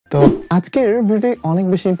তো আজকের ভিডিওটি অনেক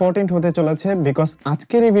বেশি ইম্পর্টেন্ট হতে চলেছে বিকজ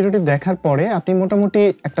আজকের এই ভিডিওটি দেখার পরে আপনি মোটামুটি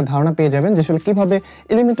একটা ধারণা পেয়ে যাবেন যে আসলে কিভাবে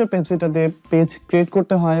এলিমেন্টর পেজটাতে পেজ ক্রিয়েট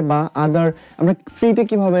করতে হয় বা আদার আমরা ফ্রিতে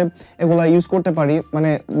কিভাবে এগুলা ইউজ করতে পারি। মানে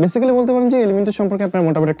বেসিক্যালি বলতে পারেন যে এলিমেন্টর সম্পর্কে আপনারা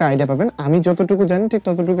মোটামুটি একটা আইডিয়া পাবেন। আমি যতটুকু জানি ঠিক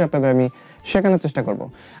ততটুকু আপনাদের আমি শেখানোর চেষ্টা করব।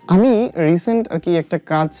 আমি রিসেন্ট আর কি একটা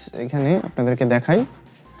কাজ এখানে আপনাদেরকে দেখাই।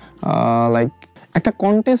 লাইক একটা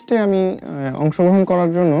কন্টেস্টে আমি অংশগ্রহণ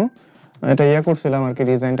করার জন্য এটা করছিলাম আর কি,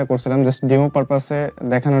 ডিজাইনটা করছিলাম জাস্ট ডেমো পারপাসে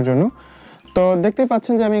দেখানোর জন্য। তো দেখতেই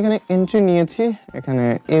পাচ্ছেন যে আমি এখানে এন্ট্রি নিয়েছি, এখানে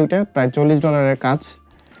এইটা প্রায় $40 কাজ।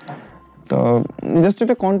 তো জাস্ট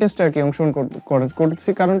এটা কন্টেস্টে আর কি অংশগ্রহণ করতেছি,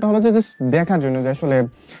 কারণটা হলো যে জাস্ট দেখার জন্য যে আসলে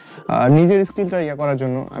নিজের স্কিলটা করার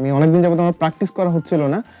জন্য। আমি অনেকদিন যাবত আমার প্র্যাকটিস করা হচ্ছিল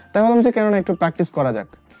না, তাই ভাবলাম যে কেন না একটু প্র্যাকটিস করা যাক,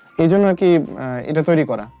 এই জন্য আর কি এটা তৈরি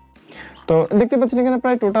করা। তো দেখতে পাচ্ছেন এখানে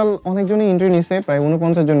প্রায় টোটাল অনেকজনই এন্ট্রি নিছে, প্রায়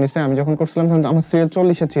 49 জন নিছে। আমি যখন করছিলাম তখন আমার সিরিয়াল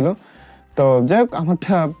 40-এ ছিল। তো যাই হোক,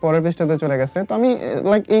 আমারটা পরের পেজটাতে চলে গেছে। তো আমি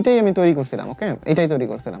লাইক এইটাই আমি তৈরি করছিলাম, ওকে, এটাই তৈরি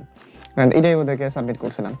করছিলাম, এটাই ওদেরকে সাবমিট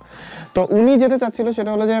করছিলাম। তো উনি যেটা চাচ্ছিল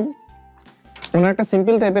সেটা হলো যে ওনার একটা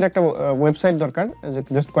সিম্পল টাইপের একটা ওয়েবসাইট দরকার,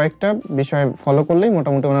 জাস্ট কয়েকটা বিষয় ফলো করলেই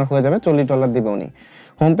মোটামুটি ওনার হয়ে যাবে। $40 দিবে উনি।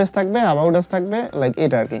 হোম পেজ থাকবে, অ্যাবাউট আস থাকবে, লাইক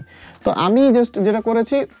এটা আর কি। তো আমি জাস্ট যেটা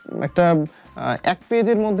করেছি একটা এক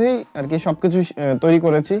পেজের মধ্যেই আর কি সবকিছু তৈরি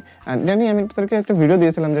করেছি। জানি আমি তাদেরকে একটা ভিডিও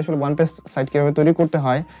দিয়েছিলাম যে আসলে ওয়ান পেজ সাইট কিভাবে তৈরি করতে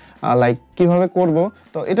হয়, লাইক কিভাবে করব।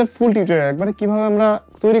 তো এটার ফুল টিউটোরিয়াল একবারে কিভাবে আমরা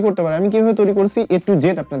তৈরি করতে পারি, আমি কিভাবে তৈরি করছি A to Z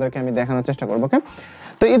আপনাদেরকে আমি দেখানোর চেষ্টা করবো। ওকে,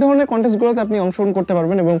 তো এই ধরনের কন্টেস্টগুলোতে আপনি অংশগ্রহণ করতে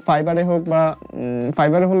পারবেন এবং ফাইবারে হোক বা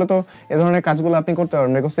ফাইবারে হলে তো এই ধরনের কাজগুলো আপনি করতে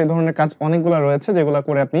পারবেন, বিকজ এই ধরনের কাজ অনেকগুলো রয়েছে যেগুলো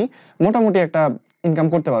করে আপনি মোটামুটি একটা ইনকাম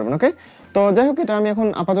করতে পারবেন। ওকে, তো যাই হোক, এটা আমি এখন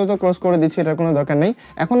আপাতত ক্লোজ করে দিচ্ছি, এটার কোনো দরকার নেই।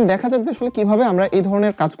 এখন দেখা যাক যে আসলে কিভাবে আমরা এই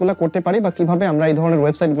ধরনের কাজগুলো করতে পারি বা কিভাবে আমরা এই ধরনের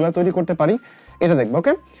ওয়েবসাইটগুলো তৈরি করতে পারি, এটা দেখবো।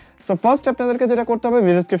 ওকে, সো ফার্স্ট আপনাদেরকে যেটা করতে হবে,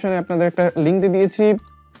 ভিডিও ডেসক্রিপশনে আপনাদের একটা লিংক দিয়ে দিয়েছি,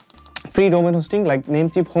 free domain hosting like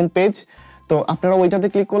Namecheap home page. তো আপনারা ওইটাতে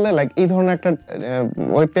ক্লিক করলে লাইক এই ধরনের একটা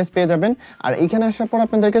ওয়েব পেজ পেয়ে যাবেন। আর এখানে আসার পর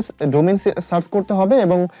আপনাদেরকে ডোমেন সার্চ করতে হবে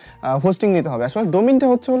এবং হোস্টিং নিতে হবে। আসলে ডোমেনটা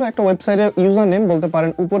হচ্ছে হলো একটা ওয়েবসাইটের ইউজার নেম বলতে পারেন।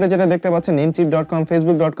 উপরে যেটা দেখতে পাচ্ছেন namecheap.com,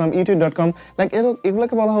 facebook.com, youtube.com, লাইক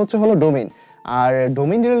এগুলোকে বলা হচ্ছে হলো ডোমেন। আর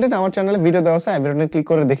ডোমেন রিলেটেড আমার চ্যানেলে ভিডিও দেওয়া আছে, আই বাটনে ক্লিক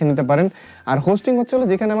করে দেখে নিতে পারেন। আর হোস্টিং হচ্ছে হলো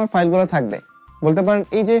যেখানে আমার ফাইলগুলো থাকবে, বলতে পারেন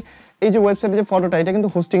এই যে ওয়েবসাইটে যে ফটোটা, এটা কিন্তু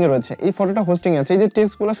হোস্টিং এ রয়েছে, এই ফটোটা হোস্টিং এ আছে, এই যে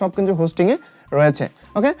টেক্সটগুলো সব কিন্তু হোস্টিং এ রয়েছে।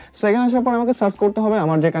 ওকে, সো এখানে আসার পর আমাকে সার্চ করতে হবে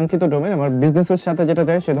আমার যে কাঙ্ক্ষিত ডোমেন, আমার বিজনেসের সাথে যেটা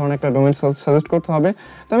যায় সে ধরনের একটা ডোমেন সাজেস্ট করতে হবে।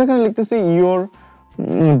 তো আমি এখানে লিখতেছি ইওর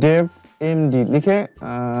ডেভ এমডি লিখে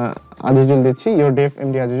আজিজুল দিচ্ছি, ইওর ডেভ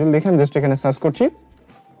এমডি আজিজুল লিখে জাস্ট এখানে সার্চ করছি।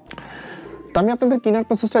 তো আমি আপনাদের কেনার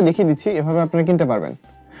প্রসেসটা দেখিয়ে দিচ্ছি, এভাবে আপনারা কিনতে পারবেন।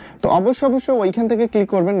 তো অবশ্যই ওইখান থেকে ক্লিক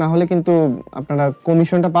করবেন, না হলে কিন্তু আপনারা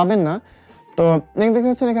কমিশনটা পাবেন না। তো দেখতে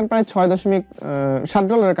পাচ্ছেন এখানে প্রায়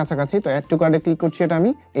 $6.7 কাছাকাছি। তো অ্যাড টু কার্টে ক্লিক করছি, এটা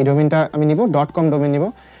আমি এই ডোমেনটা আমি নিব, .com ডোমেন নিব।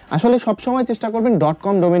 আসলে সবসময় চেষ্টা করবেন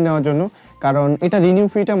 .com ডোমেন নেওয়ার জন্য, কারণ এটা রিনিউ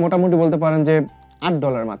ফিটা মোটামুটি বলতে পারেন যে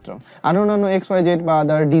 $8 মাত্র। আর অন্যান্য XYZ বা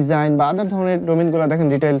আদার ডিজাইন বা আদার ধরনের ডোমেনগুলো দেখেন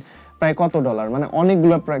রিটেল প্রায় কত ডলার, মানে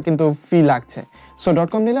অনেকগুলো কিন্তু ফি লাগছে। সো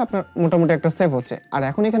 .com নিলে আপনার মোটামুটি একটা সেভ হচ্ছে। আর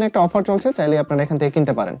এখন এখানে একটা অফার চলছে, চাইলে আপনারা এখান থেকে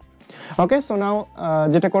কিনতে পারেন। ওকে, সো নাও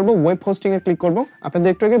যেটা করব, ওয়েব হোস্টিং এ ক্লিক করব। আপনাদের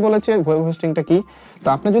একটু আগে বলেছি ওয়েব হোস্টিংটা কি। তো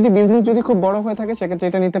আপনার যদি বিজনেস যদি খুব বড় হয়ে থাকে সেক্ষেত্রে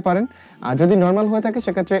এটা নিতে পারেন, আর যদি নর্মাল হয়ে থাকে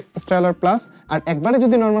সেক্ষেত্রে স্টাইলার প্লাস। আর একবারে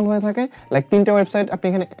যদি নর্মাল হয়ে থাকে লাইক 3টা ওয়েবসাইট আপনি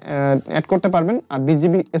এখানে অ্যাড করতে পারবেন আর 20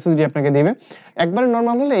 GB SSD আপনাকে দিবে। একবারে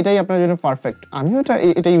নর্মাল হলে এটাই আপনার জন্য পারফেক্ট। আমিও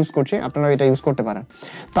এটা ইউজ করছি, আপনারা এটা ইউজ করতে পারেন।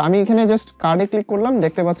 তো আমি এখানে জাস্ট কার্ডে ক্লিক করলাম,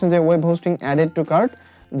 দেখতে পাচ্ছেন যে web hosting added to cart.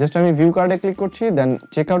 Just আমি ভিউ কার্ডে ক্লিক করছি, দেন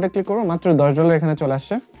চেক আউটে ক্লিক করব, মাত্র $10 এখানে চলে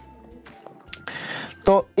আসছে।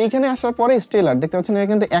 তো এইখানে আসার পরে স্টেলার দেখতে পাচ্ছেন এটা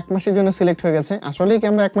কিন্তু 1 মাসের জন্য সিলেক্ট হয়ে গেছে। আসলে কি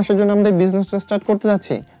আমরা 1 মাসের জন্য আমাদের বিজনেসটা স্টার্ট করতে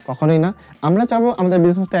যাচ্ছি? কখনোই না। আমরা চাবো আমাদের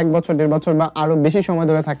বিজনেসটা 1 বছর, 1.5 বছর বা আরো বেশি সময়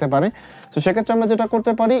ধরে থাকতে পারে। তো সেক্ষেত্রে আমরা যেটা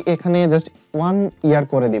করতে পারি, এখানে জাস্ট 1 ইয়ার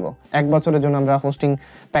করে দিব। 1 বছরের জন্য আমরা হোস্টিং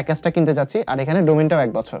প্যাকেজটা কিনতে যাচ্ছি, আর এখানে ডোমেনটাও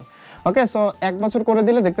 1 বছর। ওকে, সো 1 বছর করে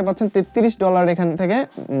দিলে দেখতে পাচ্ছেন $33 এখান থেকে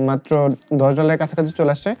মাত্র $10 কাছাকাছি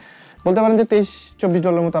চলে আসছে। বলতে পারেন যে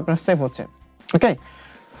 $23-24 মতো আপনার সেভ হচ্ছে। ওকে,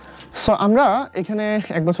 সো আমরা এখানে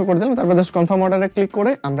 1 বছর করে দিলাম, তারপর জাস্ট কনফার্ম অর্ডারে ক্লিক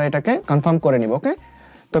করে আমরা এটাকে কনফার্ম করে নিব। ওকে,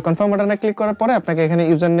 তো কনফার্ম অর্ডারে ক্লিক করার পরে আপনাকে এখানে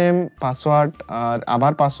ইউজার নেম, পাসওয়ার্ড, আর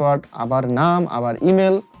আবার পাসওয়ার্ড, আবার নাম, আবার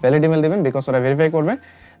ইমেল, ভ্যালিড ইমেল দিবেন বিকজ ওরা ভেরিফাই করবে।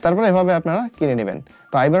 তারপরে এভাবে আপনারা কিনে নেবেন।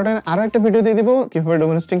 তো আই বাটনে আরো একটা ভিডিও দিয়ে দিব কিভাবে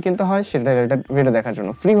ডোমেন হোস্টিং কিনতে হয়, সেটা রিলেটেড ভিডিও দেখার জন্য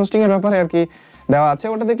ফ্রি হোস্টিং এর ব্যাপারে আর কি দেওয়া আছে,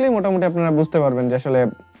 ওটা দেখলেই মোটামুটি আপনারা বুঝতে পারবেন যে আসলে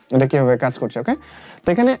এটা কিভাবে কাজ করছে। ওকে, তো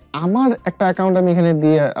এখানে আমার একটা অ্যাকাউন্ট আমি এখানে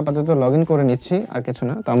দিয়ে আপাতত লগইন করে নিচ্ছি, আর কিছু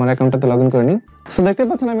না। তো আমার অ্যাকাউন্টটাতে লগইন করে নিই। সো দেখতে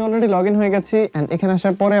পাচ্ছেন আমি অলরেডি লগইন হয়ে গেছি। এন্ড এখানে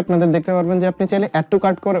আসার পরে আপনাদের দেখতে পারবেন যে আপনি চাইলে অ্যাড টু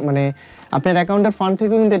কার্ট করে, মানে আপনার অ্যাকাউন্টের ফান্ড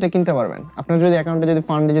থেকেও কিন্তু এটা কিনতে পারবেন। আপনার যদি অ্যাকাউন্টে যদি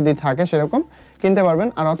ফান্ডে যদি থাকে সেরকম কিনতে পারবেন।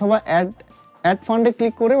 আর অথবা অ্যাড ফান্ডে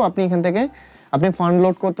ক্লিক করেও আপনি এখান থেকে আপনি ফান্ড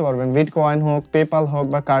লোড করতে পারবেন। বিটকয়েন হোক, পেপাল হোক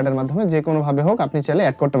বা কার্ডের মাধ্যমে যে কোনো ভাবে হোক আপনি চাইলে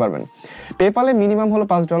অ্যাড করতে পারবেন। পেপালে মিনিমাম হলো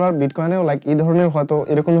 $5, বিটকয়েনেও লাইক এই ধরনের হয়তো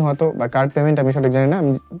এরকমই হয়তো, বা কার্ড পেমেন্ট আমি সঠিক জানি না।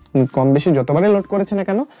 আমি কম বেশি যতবারই লোড করেছি না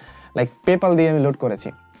কেন লাইক পেপাল দিয়ে আমি লোড করেছি।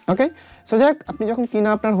 ওকে, সো যাক, আপনি যখন কিনা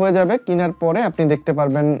আপনার হয়ে যাবে, কেনার পরে আপনি দেখতে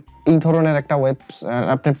পারবেন এই ধরনের একটা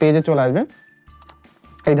আপনার পেজে চলে আসবে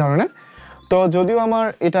এই ধরনের। তো যদিও আমার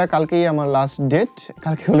এটা কালকেই আমার লাস্ট ডেট,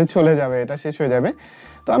 কালকে হলে চলে যাবে, এটা শেষ হয়ে যাবে।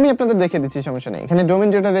 তো আমি আপনাদের দেখিয়ে দিচ্ছি, সমস্যা নেই। এখানে ডোমেইন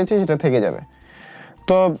যেটা রয়েছে সেটা থেকে যাবে।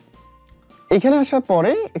 তো এখানে আসার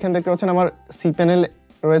পরে এখানে দেখতে পাচ্ছেন আমার সি প্যানেল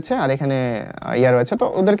রয়েছে আর এখানে ইয়া রয়েছে। তো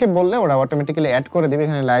ওদেরকে বললে ওরা অটোমেটিক্যালি অ্যাড করে দিবে।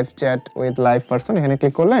 এখানে live chat with live person, এখানে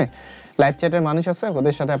ক্লিক করলে লাইভ চ্যাটের মানুষ আছে,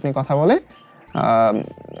 ওদের সাথে আপনি কথা বলে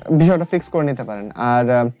বিষয়টা ফিক্স করে নিতে পারেন। আর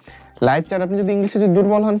লাইভ চ্যাট আপনি যদি ইংলিশে যদি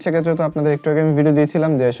দুর্বল হন, সেক্ষেত্রে তো আপনাদের একটু আগে আমি ভিডিও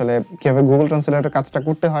দিয়েছিলাম যে আসলে কিভাবে গুগল ট্রান্সলেটর কাজটা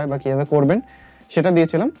করতে হয় বা কিভাবে করবেন সেটা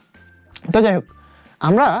দিয়েছিলাম। তো যাই হোক,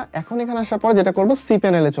 আমরা এখন এখানে আসার পর যেটা করব, সি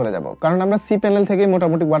প্যানেলে চলে যাব, কারণ আমরা সি প্যানেল থেকে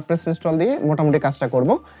মোটামুটি ওয়ার্ডপ্রেস ইনস্টল দিয়ে মোটামুটি কাজটা করব।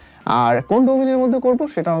 আর কোন ডোমেইনের মধ্যে করব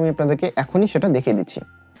সেটাও আমি আপনাদেরকে এখনই সেটা দেখিয়ে দিচ্ছি।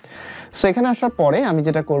 সো এখানে আসার পরে আমি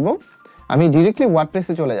যেটা করব, আমি ডিরেক্টলি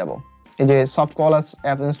ওয়ার্ডপ্রেসে চলে যাব। এই যে সফট কলার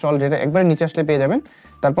অ্যাপ ইনস্টল, যেটা একবার নিচে আসলে পেয়ে যাবেন।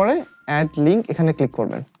 তারপরে অ্যাড লিংক এখানে ক্লিক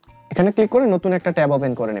করবেন। এখানে ক্লিক করে নতুন একটা ট্যাব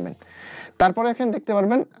ওপেন করে নেবেন। তারপরে এখানে দেখতে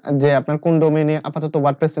পারবেন যে আপনার কোন ডোমেইনে আপাতত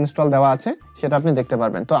ওয়ার্ডপ্রেস ইনস্টল দেওয়া আছে সেটা আপনি দেখতে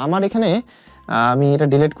পারবেন। তো আমার এখানে আমি এটা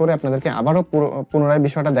ডিলিট করে আপনাদেরকে আবারও পুনরায়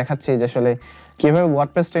বিষয়টা দেখাচ্ছি যে আসলে কিভাবে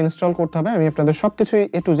ওয়ার্ডপ্রেসটা ইনস্টল করতে হবে। আমি আপনাদের সবকিছু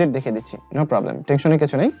এ টু জেড দেখে দিচ্ছি, নো প্রবলেম, টেনশনের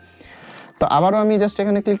কিছু নেই। তো আবারও আমি জাস্ট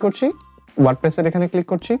এখানে ক্লিক করছি, ওয়ার্ডপ্রেসের এখানে ক্লিক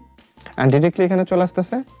করছি, এন্ড ডিরেক্টলি এখানে চলে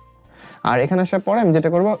আসতেছে। আর এখানে আসার পরে আমি যেটা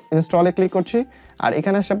করব, ইনস্টলে ক্লিক করছি। আর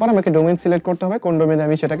এখানে আসার পর আমাকে ডোমেইন সিলেক্ট করতে হবে, কোন ডোমেইনে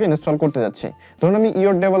আমি সেটাকে ইনস্টল করতে যাচ্ছি। ধরুন আমি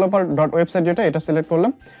yourdeveloper.website যেটা, এটা সিলেক্ট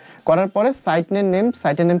করলাম। করার পরে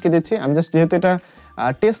সাইটের নেম কি দিচ্ছি, আমি জাস্ট যেহেতু এটা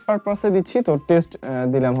টেস্ট পারপাসে দিচ্ছি, তো টেস্ট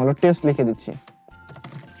দিলাম, হলো টেস্ট লিখে দিচ্ছি,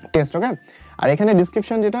 টেস্ট। ওকে, আর এখানে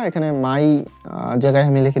ডেসক্রিপশন যেটা, এখানে মাই জায়গায়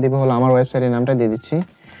আমি লিখে দিব হলো আমার ওয়েবসাইটের নামটা দিয়ে দিচ্ছি,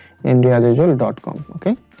 azizul.com। ওকে,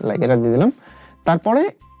 লাইক এটা দিয়ে দিলাম। তারপরে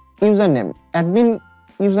user name, admin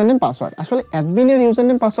user name password. আসলে অ্যাডমিনের ইউজার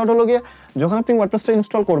নেম পাসওয়ার্ড হলো গিয়ে যখন আপনি ওয়ার্ডপ্রেসটা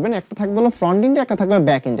ইনস্টল করবেন, একটা থাকবে হলো ফ্রন্ট এন্ডে, একটা থাকবে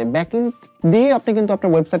ব্যাক এন্ডে। ব্যাক এন্ড দিয়ে আপনি কিন্তু আপনার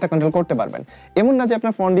ওয়েবসাইটটা কন্ট্রোল করতে পারবেন। এমন না যে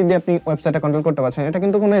আপনার ফ্রন্ট এন্ড দিয়ে আপনি ওয়েবসাইটটা কন্ট্রোল করতে পারছেন। এটা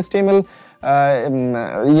কিন্তু কোনো HTML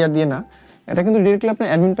ইয়ার দিয়ে না, এটা কিন্তু ডিরেক্টলি আপনার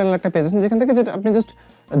অ্যাডমিন প্যানেল একটা পেজ আছে, যেখান থেকে যেটা আপনি জাস্ট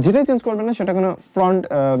যেটাই চেঞ্জ করবেন না সেটা কোনো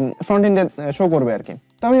ফ্রন্ট এন্ডে শো করবে আর কি।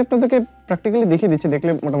 তো আমি আপনাদেরকে প্র্যাকটিক্যালি দেখিয়ে দিচ্ছি,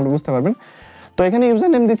 দেখলে মোটামুটি বুঝতে পারবেন। তো এখানে ইউজার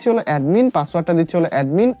নেম দিচ্ছি হলো অ্যাডমিন, পাসওয়ার্ডটা দিচ্ছি হলো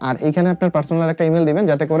অ্যাডমিন, আর এখানে আপনার পার্সোনাল একটা ইমেল দিবেন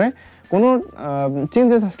যাতে করে কোনো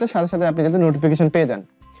চেঞ্জেস আসলে সাথে সাথে আপনি যাতে নোটিফিকেশন পেয়ে যান।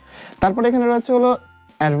 তারপরে এখানে রয়েছে হলো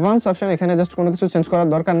অ্যাডভান্স অপশন, এখানে জাস্ট কোনো কিছু চেঞ্জ করার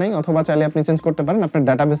দরকার নেই, অথবা চাইলে আপনি চেঞ্জ করতে পারেন আপনার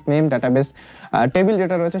ডাটাবেস নেম, ডাটাবেস টেবিল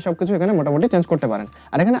যেটা রয়েছে সবকিছু এখানে মোটামুটি চেঞ্জ করতে পারেন।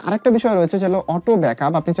 আর এখানে আরেকটা বিষয় রয়েছে যেটা অটো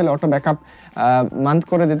ব্যাকআপ, আপনি চাইলে অটো ব্যাকআপ মান্থ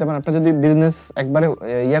করে দিতে পারেন। আপনি যদি বিজনেস একবারে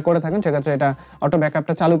ইয়া করে থাকেন সেক্ষেত্রে এটা অটো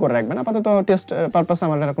ব্যাকআপটা চালু করে রাখবেন। আপাতত টেস্ট পারপাসে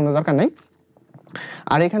আমার এটা কোনো দরকার নেই।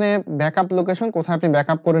 আর এখানে ব্যাকআপ লোকেশন, কোথায় আপনি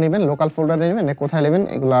ব্যাকআপ করে নেবেন, লোকাল ফোল্ডারে নেবেন না কোথায় নেবেন,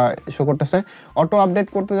 এগুলা শো করতেছে। অটো আপডেট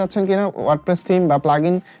করতে যাচ্ছেন কিনা ওয়ার্ডপ্রেস থিম বা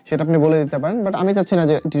প্লাগইন সেটা আপনি বলে দিতে পারেন, বাট আমি চাচ্ছি না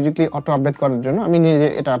যে ডিরেক্টলি অটো আপডেট করার জন্য, আমি নিজে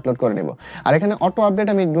এটা আপলোড করে নেব। আর এখানে অটো আপডেট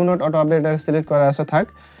আমি do not auto update select করা আছে থাক।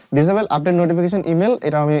 ডিসেবল আপডেট নোটিফিকেশন ইমেল,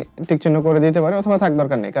 এটা আমি টিক চিহ্ন করে দিতে পারি, অথবা থাক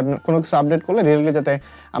দরকার নেই, কারণ কোনো কিছু আপডেট করলে রিয়েললি যাতে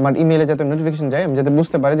আমার ইমেইলে যাতে নোটিফিকেশন যায়, আমি যাতে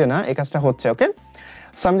বুঝতে পারি যে না এই কাজটা হচ্ছে। ওকে,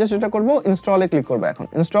 সো আমি জাস্ট এটা করবো, ইনস্টলে ক্লিক করবো। এখন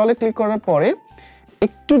ইনস্টলে ক্লিক করার পরে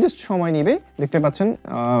একটু জাস্ট সময় নেবে, দেখতে পাচ্ছেন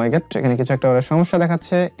এখানে কিছু একটা সমস্যা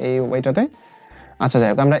দেখাচ্ছে এই ওইটাতে। আচ্ছা যাই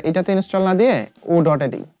হোক, আমরা এটাতে ইনস্টল না দিয়ে ও ডটে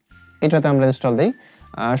দিই, এটাতে আমরা ইনস্টল দিই।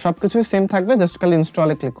 সবকিছু সেম থাকবে, জাস্ট খালি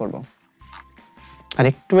ইনস্টলে ক্লিক করব। আর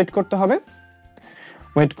একটু ওয়েট করতে হবে,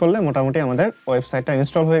 ওয়েট করলে মোটামুটি আমাদের ওয়েবসাইটটা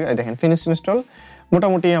ইনস্টল হয়ে গেছে। দেখেন ফিনিশ ইনস্টল,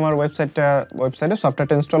 মোটামুটি আমার ওয়েবসাইটে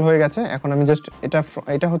সফটওয়্যারটা ইনস্টল হয়ে গেছে। এখন আমি জাস্ট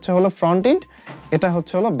এটা হচ্ছে হলো ফ্রন্ট এন্ড, এটা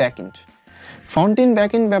হচ্ছে হলো back end. Front end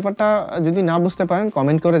back end ব্যাপারটা যদি না বুঝতে পারেন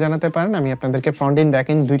কমেন্ট করে জানাতে পারেন, আমি আপনাদেরকে ফ্রন্ট এন্ড ব্যাক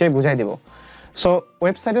এন্ড দুইটাই বুঝাই দেব। সো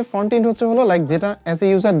ওয়েবসাইটের ফ্রন্ট এন্ড হচ্ছে হলো লাইক যেটা অ্যাজ এ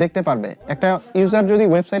ইউজার দেখতে পারবে, একটা ইউজার যদি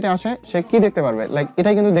ওয়েবসাইটে আসে সে কি দেখতে পারবে, লাইক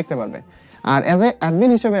এটাই কিন্তু দেখতে পারবে। আর অ্যাজ এ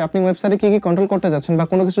অ্যাডমিন হিসেবে আপনি ওয়েবসাইটে কি কি কন্ট্রোল করতে যাচ্ছেন বা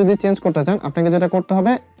কোনো কিছু যদি চেঞ্জ করতে চান, আপনাকে যেটা করতে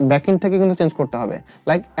হবে ব্যাক এন্ড থেকে কিন্তু চেঞ্জ করতে হবে,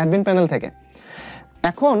 লাইক অ্যাডমিন প্যানেল থেকে।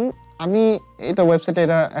 এখন আমি এটা ওয়েবসাইটে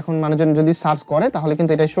এটা এখন মানুষজন যদি সার্চ করে তাহলে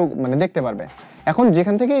কিন্তু এটা শো মানে দেখতে পারবে। এখন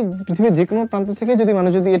যেখান থেকে পৃথিবীর যে কোনো প্রান্ত থেকে যদি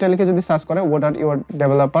মানুষ যদি এটা লিখে যদি সার্চ করে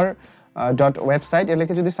what.your-developer.website এটা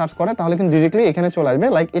লিখে যদি সার্চ করে তাহলে কিন্তু ডিরেক্টলি এখানে চলে আসবে,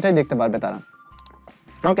 লাইক এটাই দেখতে পারবে তারা।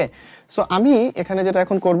 ওকে, সো আমি এখানে যেটা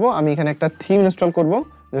এখন করব, আমি এখানে একটা থিম ইনস্টল করব,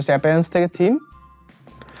 জাস্ট অ্যাপিয়ারেন্স থেকে থিম।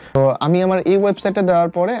 তো আমি আমার এই ওয়েবসাইটে দেওয়ার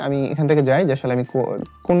পরে আমি এখান থেকে যাই যে আসলে আমি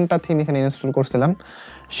কোনটা থিম এখানে ইনস্টল করছিলাম,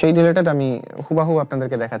 সেই রিলেটেড আমি হুবাহু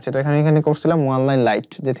আপনাদেরকে দেখাচ্ছি। তো এখানে করছিলাম ওয়ানলাইন লাইট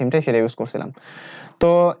যে থিমটা সেটা ইউজ করছিলাম। তো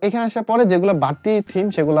এখানে আসার পরে যেগুলো বাড়তি থিম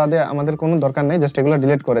সেগুলো আমাদের কোনো দরকার নেই, জাস্ট এগুলো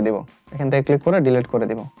ডিলিট করে দিব। এখান থেকে ক্লিক করে ডিলিট করে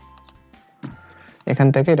দিব, এখান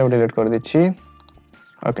থেকে এটাও ডিলিট করে দিচ্ছি।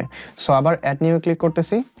 ওকে, সো আবার অ্যাড নিউ ক্লিক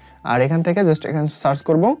করতেছি, আর এখান থেকে জাস্ট এখানে সার্চ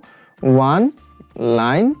করব ওয়ান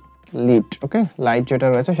লাইন লিড। ওকে, লাইট যেটা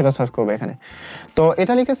রয়েছে সেটা সার্চ করব এখানে। তো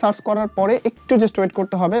এটা লিখে সার্চ করার পরে একটু জাস্ট ওয়েট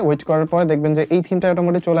করতে হবে। ওয়েট করার পরে দেখবেন যে এই থিমটা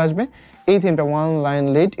অটোমেটিক চলে আসবে। এই থিমটা ওয়ান লাইন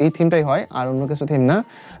লিড এই থিমটাই হয়, আর অন্য কিছু থিম না।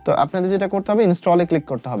 তো আপনাদের যেটা করতে হবে ইনস্টলে ক্লিক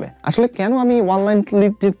করতে হবে। আসলে কেন আমি ওয়ান লাইন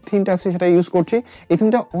লিড যে থিমটা আছে সেটা ইউজ করছি, এই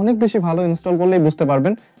থিমটা অনেক বেশি ভালো, ইনস্টল করলেই বুঝতে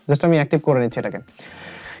পারবেন। জাস্ট আমি অ্যাক্টিভ করে নিচ্ছি এটাকে।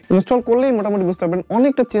 ইনস্টল করলেই মোটামুটি বুঝতে পারবেন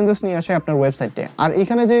অনেকটা চেঞ্জেস নিয়ে আসে আপনার ওয়েবসাইটে। আর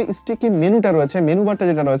এখানে যে স্টিকি মেনুটা রয়েছে, মেনু বারটা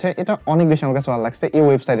যেটা রয়েছে, এটা অনেক বেশি আমার কাছে ভালো লাগছে এই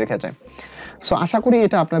ওয়েবসাইটের ক্ষেত্রে। সো আশা করি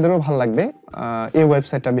এটা আপনাদেরও ভালো লাগবে। এই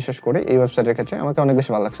ওয়েবসাইটটা বিশেষ করে এই ওয়েবসাইটের ক্ষেত্রে আমাকে অনেক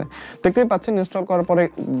বেশি ভালো লাগছে। দেখতেই পাচ্ছেন ইনস্টল করার পরে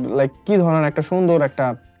লাইক কি ধরনের একটা সুন্দর একটা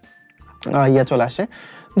চলে আসে,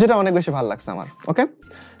 যেটা অনেক বেশি ভালো লাগছে আমার। ওকে,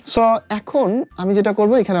 সো এখন আমি যেটা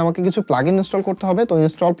করব, এখানে আমাকে কিছু প্লাগইন ইনস্টল করতে হবে। তো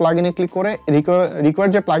ইনস্টল প্লাগইনে ক্লিক করে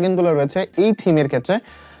রিকোয়ার্ড যে প্লাগইনগুলো রয়েছে এই থিমের ক্ষেত্রে,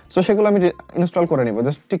 সো সেগুলো আমি ইনস্টল করে নিব।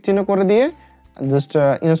 জাস্ট টিক চিহ্ন করে দিয়ে জাস্ট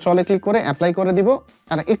ইনস্টলে ক্লিক করে অ্যাপ্লাই করে দিব।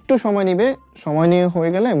 আর একটু সময় নিবে, সময় নিয়ে হয়ে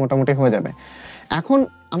গেলে মোটামুটি হয়ে যাবে। এখন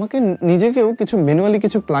আমাকে নিজেকেও কিছু ম্যানুয়ালি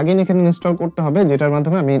কিছু প্লাগইন এখানে ইনস্টল করতে হবে, যেটার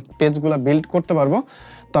মাধ্যমে আমি পেজগুলো বিল্ড করতে পারবো।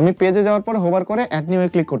 তো আমি পেজে যাওয়ার পরে হোভার করে অ্যাড নিউ এ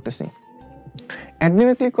ক্লিক করতেছি। অ্যাড নিউ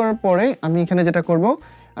এ ক্লিক করার পরে আমি এখানে যেটা করব,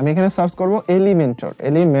 আমি এখানে সার্চ করব এলিমেন্টর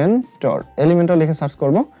লিখে সার্চ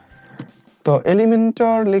করব। তো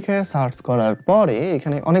এলিমেন্টর লিখে সার্চ করার পরে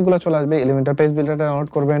এখানে অনেকগুলো চলে আসবে। এলিমেন্টর পেজ বিল্ডারটা ডাউনলোড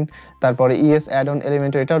করবেন, তারপরে ইএস অ্যাড অন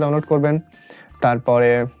এলিমেন্টর এটাও ডাউনলোড করবেন,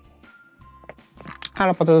 তারপরে আর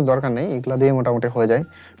আপাতত দরকার নেই, এগুলো দিয়ে মোটামুটি হয়ে যায়।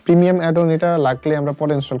 প্রিমিয়াম অ্যাড অন এটা লাগলে আমরা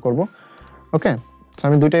পরে ইনস্টল করব। ওকে, সো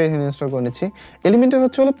আমি দুইটাই এখানে ইনস্টল করে নিচ্ছি। এলিমেন্টর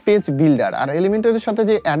হলো পেজ বিল্ডার, আর এলিমেন্টরের সাথে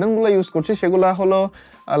যে অ্যাড অনগুলো ইউজ করছি সেগুলো হলো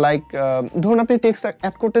লাইক ধরুন আপনি টেক্সট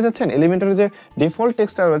অ্যাড করতে যাচ্ছেন, এলিমেন্টরের যে ডিফল্ট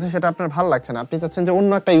টেক্সটটা রয়েছে সেটা আপনার ভালো লাগছে না, আপনি চাচ্ছেন যে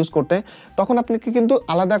অন্য একটা ইউজ করতে, তখন আপনাকে কিন্তু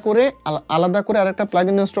আলাদা করে আরেকটা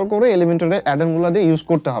প্লাগইন ইনস্টল করে এলিমেন্টরের অ্যাড অনগুলো দিয়ে ইউজ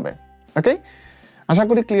করতে হবে। ওকে, আশা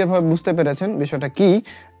করি ক্লিয়ার ভাবে বুঝতে পেরেছেন বিষয়টা কি।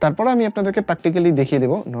 তারপরে আমি আপনাদেরকে প্র্যাকটিক্যালি দেখিয়ে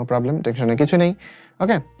দেব, নো প্রবলেম, টেনশনের কিছু নেই।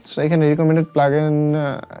 ওকে, সো এখানে রিকমেন্ডেড প্লাগইন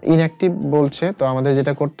ইনঅ্যাক্টিভ বলছে, তো আমাদের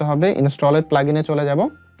যেটা করতে হবে ইনস্টলেড প্লাগইনে চলে যাব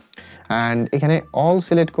অ্যান্ড এখানে অল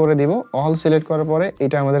সিলেক্ট করে দিব। অল সিলেক্ট করার পরে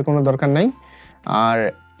এটা আমাদের কোনো দরকার নাই, আর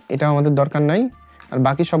এটা আমাদের দরকার নাই, আর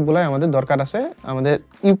বাকি সবগুলাই আমাদের দরকার আছে। আমাদের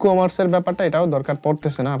ই কমার্সের ব্যাপারটা এটাও দরকার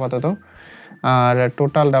পড়তেছে না আপাতত। আর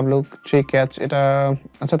টোটাল W3 ক্যাচ এটা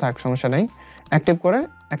আচ্ছা থাক, সমস্যা নাই, অ্যাক্টিভ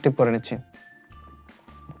করে নিচ্ছি।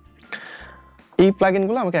 এই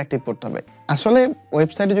প্লাগইনগুলো আমাকে অ্যাক্টিভ করতে হবে। আসলে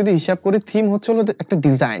ওয়েবসাইটে যদি হিসাব করি, থিম হচ্ছে হলো একটা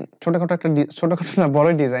ডিজাইন, ছোটখাটো না বড়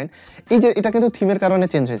ডিজাইন। এই যে এটা কিন্তু থিমের কারণে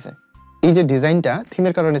চেঞ্জ হয়েছে, এই যে ডিজাইনটা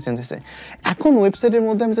থিমের কারণে চেঞ্জ হয়েছে। এখন ওয়েবসাইটের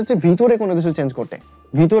মধ্যে আমি চাচ্ছি ভিতরে কোনো কিছু চেঞ্জ করতে,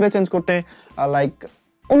 লাইক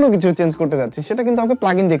অন্য কিছু চেঞ্জ করতে যাচ্ছি, সেটা কিন্তু আমাকে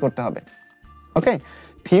প্লাগইন দিয়ে করতে হবে। ওকে,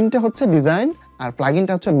 থিমটা হচ্ছে ডিজাইন আর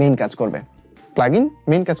প্লাগইনটা হচ্ছে মেইন কাজ করবে।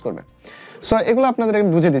 সো এগুলো আপনাদের আমি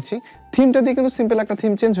বুঝে দিচ্ছি। থিমটা দিয়ে কিন্তু সিম্পল একটা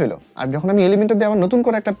থিম চেঞ্জ হইলো, আর যখন আমি এলিমেন্টর দিয়ে আবার নতুন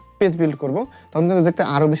করে একটা পেজ বিল্ড করব তখন কিন্তু দেখতে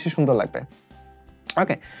আরো বেশি সুন্দর লাগবে।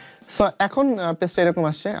 ওকে, সো এখন পেজটা এরকম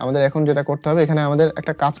আসছে। আমাদের এখন যেটা করতে হবে, এখানে আমাদের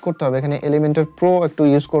একটা কাজ করতে হবে। এখানে এলিমেন্টর প্রো একটু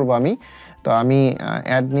ইউজ করব আমি। তো আমি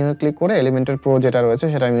অ্যাড নিউ ক্লিক করে এলিমেন্টর প্রো যেটা রয়েছে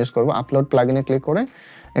সেটা আমি ইউজ করব। আপলোড প্লাগইনে ক্লিক করে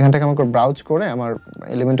এখান থেকে আমাকে ব্রাউজ করে আমার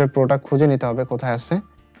এলিমেন্টর প্রোটা খুঁজে নিতে হবে কোথায় আছে।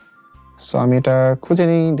 সো আমি এটা খুঁজে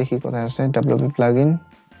নিই, দেখি কোথায় আছে WP প্লাগইন।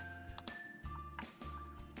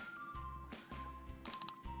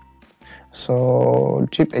 সো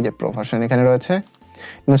চিপ এই যে প্রো ভার্সন এখানে রয়েছে,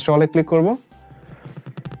 ইনস্টলে ক্লিক করব।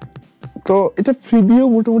 তো এটা ফ্রি দিয়েও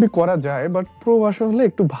মোটামুটি করা যায়, বাট প্রো ভার্সন হলে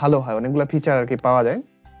একটু ভালো হয়, অনেকগুলো ফিচার আর কি পাওয়া যায়।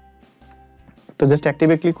 তো জাস্ট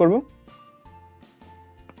অ্যাক্টিভে ক্লিক করব।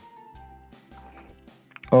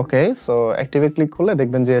 ওকে, সো অ্যাক্টিভে ক্লিক করলে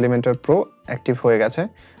দেখবেন যে এলিমেন্টর প্রো অ্যাক্টিভ হয়ে গেছে,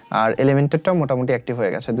 আর এলিমেন্টরটাও মোটামুটি অ্যাক্টিভ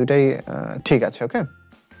হয়ে গেছে, দুইটাই ঠিক আছে। ওকে,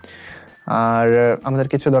 আর আমাদের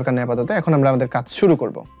কিছু দরকার নেই আপাতত। এখন আমরা আমাদের কাজ শুরু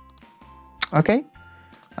করব। ওকে,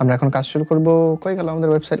 আমরা এখন কাজ শুরু করব। কই গেল আমাদের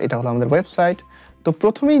ওয়েবসাইট? এটা হলো আমাদের ওয়েবসাইট। তো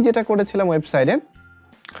প্রথমেই যেটা করেছিলাম ওয়েবসাইটে,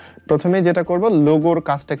 প্রথমে যেটা করব লোগোর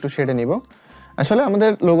কাজটা একটু সেরে নিব। আসলে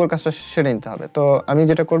আমাদের লোগোর কাজটা সেরে নিতে হবে। তো আমি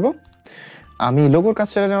যেটা করব, আমি লোগোর কাজ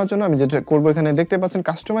সেরে নেওয়ার জন্য আমি যেটা করব, এখানে দেখতে পাচ্ছেন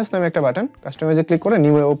কাস্টমাইজ নামে একটা বাটন, কাস্টমাইজে ক্লিক করে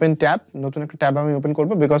নিউ ওপেন ট্যাব, নতুন একটা ট্যাব আমি ওপেন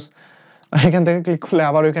করব, বিকজ এখান থেকে ক্লিক করলে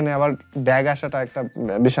আবার ওইখানে আবার ব্যাগ আসাটা একটা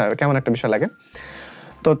বিষয়, কেমন একটা বিষয় লাগে।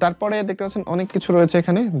 তো তারপরে দেখতে পাচ্ছেন অনেক কিছু রয়েছে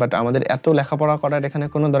এখানে, বাট আমাদের এত লেখাপড়া করার এখানে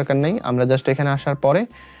কোনো দরকার নেই। আমরা জাস্ট এখানে আসার পরে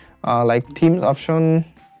লাইক থিমস অপশন,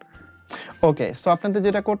 ওকে। সো আপনাদের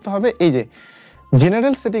যেটা করতে হবে, এই যে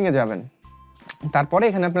জেনারেল সেটিং এ যাবেন, তারপরে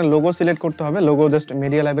এখানে আপনার লোগো সিলেক্ট করতে হবে। লোগো জাস্ট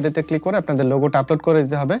মিডিয়া লাইব্রেরিতে ক্লিক করে আপনাদের লোগোটা আপলোড করে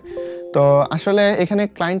দিতে হবে। তো আসলে এখানে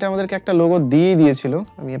ক্লায়েন্ট আমাদেরকে একটা লোগো দিয়ে দিয়েছিল,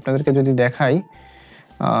 আমি আপনাদেরকে যদি দেখাই,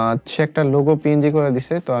 সে একটা লোগো পিএনজি করে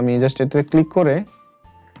দিছে। তো আমি জাস্ট এটাতে ক্লিক করে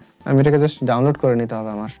আমি এটাকে জাস্ট ডাউনলোড করে নিতে হবে।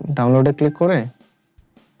 আমার ডাউনলোডে ক্লিক করে,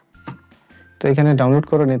 তো এখানে ডাউনলোড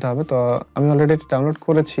করে নিতে হবে। তো আমি অলরেডি এটা ডাউনলোড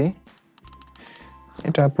করেছি,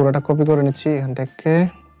 এটা পুরোটা কপি করে নিচ্ছি এখান থেকে,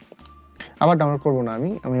 আবার ডাউনলোড করব না,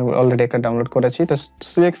 আমি অলরেডি একটা ডাউনলোড করেছি। তো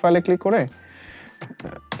সিলেক্ট ফাইলে ক্লিক করে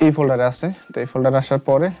এই ফোল্ডারে আছে, তো এই ফোল্ডারে আসার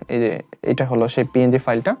পরে এই যে এটা হলো সেই পিএনজি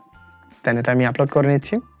ফাইলটা, দেন এটা আমি আপলোড করে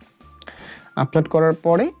নিচ্ছি। আপলোড করার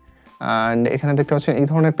পরে এন্ড এখানে দেখতে পাচ্ছেন এই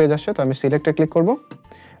ধরনের পেজ আসছে। তো আমি সিলেক্টে ক্লিক করব,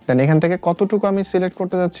 দেন এখান থেকে কতটুকু আমি সিলেক্ট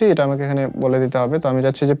করতে যাচ্ছি এটা আমাকে এখানে বলে দিতে হবে। তো আমি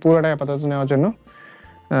যাচ্ছি যে পুরোটাই আপাতত নেওয়ার জন্য,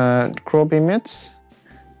 ক্রপ ইমেজ,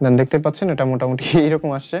 দেন দেখতে পাচ্ছেন এটা মোটামুটি এইরকম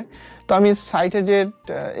আসছে। তো আমি সাইটে যে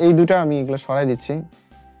এই দুটো আমি এগুলো সরাই দিচ্ছি,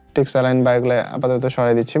 টেক্সট অ্যালাইন বা এগুলো আপাতত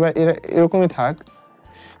সরাই দিচ্ছি, বা এরকমই থাক,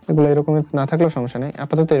 এগুলো এরকমই না থাকলেও সমস্যা নেই,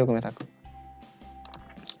 আপাতত এরকমই থাক।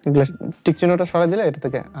 এগুলো টিক চিহ্নটা সরাই দিলে এটা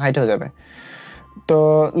থেকে হাইড হয়ে যাবে। তো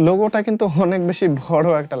লোগোটা কিন্তু অনেক বেশি বড়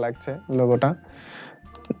একটা লাগছে লোগোটা।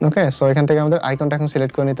 ওকে, সো এখান থেকে আমাদের আইকনটা এখন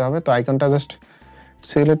সিলেক্ট করে নিতে হবে। তো আইকনটা জাস্ট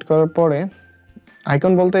সিলেক্ট করার পরে,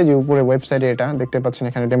 আইকন বলতে যে উপরে ওয়েবসাইটে এটা দেখতে পাচ্ছেন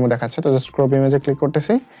এখানে ডেমো দেখাচ্ছে। তো জাস্ট ক্রপ ইমেজে ক্লিক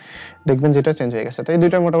করতেছি, দেখবেন যেটা চেঞ্জ হয়ে গেছে। তো এই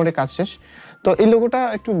দুইটা মোটামুটি কাজ শেষ। তো এই লোগোটা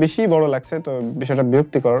একটু বেশি বড় লাগছে, তো বিষয়টা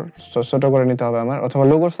বিরক্তিকর, ছোট করে নিতে হবে আমার, অথবা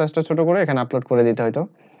লোগোর সাইজটা ছোট করে এখানে আপলোড করে দিতে হয়তো।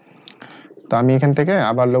 তো আমি এখান থেকে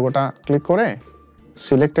আবার লোগোটা ক্লিক করে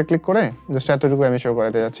সিলেক্টে ক্লিক করে জাস্ট এতটুকু আমি শো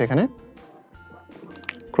করাতে যাচ্ছি এখানে,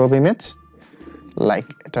 ক্রপ ইমেজ, লাইক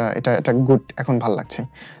এটা এটা এটা গুড, এখন ভালো লাগছে।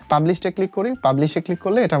 পাবলিশে ক্লিক করি, পাবলিশে ক্লিক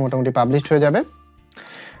করলে এটা মোটামুটি পাবলিশড হয়ে যাবে।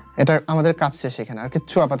 এটা আমাদের কাজ শেষ, এখানে আর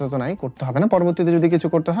কিছু আপাতত নাই, করতে হবে না, পরবর্তীতে যদি কিছু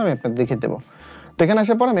করতে হয় আমি আপনাদের দেখিয়ে দেবো। তো এখানে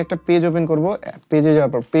আসার পর আমি একটা পেজ ওপেন করব, পেজে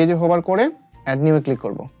যাওয়ার পর পেজে হোভার করে অ্যাড নিউ এ ক্লিক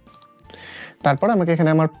করব। তারপর আমাকে এখানে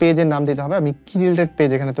আমার পেজের নাম দিতে হবে, আমি কি রিলেটেড পেজ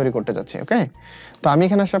এখানে তৈরি করতে যাচ্ছি। ওকে, তো আমি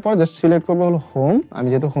এখানে আসার পর জাস্ট সিলেক্ট করব হলো হোম, আমি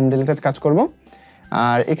যেহেতু হোম রিলেটেড কাজ করব।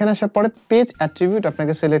 আর এখানে আসার পরে পেজ অ্যাট্রিবিউট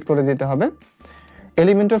আপনাকে সিলেক্ট করে দিতে হবে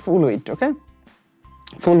Elementor full with. Okay,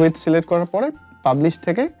 full with select করার পরে পাবলিশ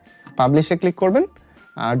থেকে পাবলিশে ক্লিক করবেন।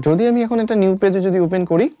 আর যদি আমি এখন একটা নিউ পেজে যদি ওপেন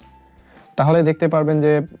করি, তাহলে দেখতে পারবেন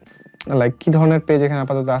যে লাইক কি ধরনের পেজ এখানে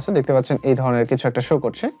আপাতত আছে, দেখতে পাচ্ছেন এই ধরনের কিছু একটা শো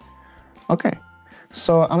করছে। ওকে,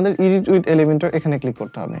 সো আমাদের এডিট উইথ এলিমেন্টর এখানে ক্লিক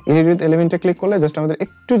করতে হবে। এডিট উইথ এলিমেন্টে ক্লিক করলে জাস্ট আমাদের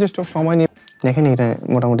একটু সময় নিয়ে দেখেন এটা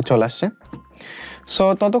মোটামুটি চলে আসছে। সো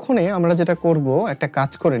ততক্ষণে আমরা যেটা করব, একটা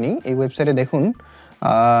কাজ করে নিই। এই ওয়েবসাইটে দেখুন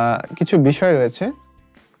কিছু বিষয় রয়েছে,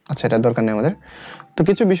 আচ্ছা এটা দরকার নেই আমাদের। তো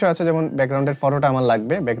কিছু বিষয় আছে, যেমন ব্যাকগ্রাউন্ডের ফটোটা আমার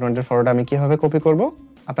লাগবে। ব্যাকগ্রাউন্ডের ফটোটা আমি কিভাবে কপি করব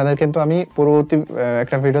আপনাদের কিন্তু আমি পরবর্তী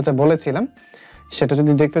একটা ভিডিওতে বলেছিলাম, সেটা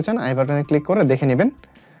যদি দেখতে চান আই বাটনে ক্লিক করে দেখে নেবেন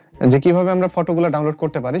যে কিভাবে আমরা ফটোগুলো ডাউনলোড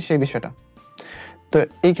করতে পারি সেই বিষয়টা। তো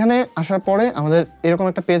এইখানে আসার পরে আমাদের এরকম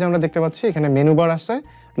একটা পেজ আমরা দেখতে পাচ্ছি, এখানে মেনু বার আছে,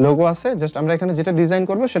 লোগো আছে, জাস্ট আমরা এখানে যেটা ডিজাইন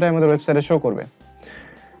করব সেটাই আমাদের ওয়েবসাইটে শো করবে।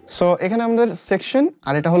 সো এখানে আমাদের সেকশন,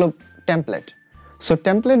 আর এটা হলো টেমপ্লেট। সো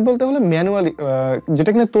টেমপ্লেট বলতে হলো ম্যানুয়ালি যেটা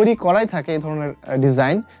কিনা তৈরি করাই থাকে এই ধরনের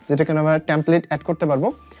ডিজাইন, যেটা কিনা আমরা টেমপ্লেট অ্যাড করতে পারবো।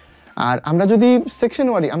 আর আমরা যদি সেকশন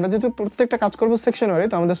ওয়ারি, আমরা যেহেতু প্রত্যেকটা কাজ করব সেকশন ওয়ারি,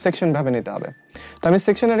 তো আমাদের সেকশন ভাবে নিতে হবে। তো আমি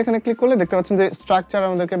সেকশনের এখানে ক্লিক করলে দেখতে পাচ্ছেন যে স্ট্রাকচার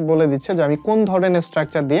আমাদেরকে বলে দিচ্ছে যে আমি কোন ধরনের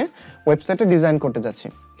স্ট্রাকচার দিয়ে ওয়েবসাইটে ডিজাইন করতে যাচ্ছি।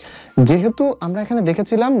 যেহেতু আমরা এখানে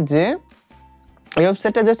দেখেছিলাম যে এই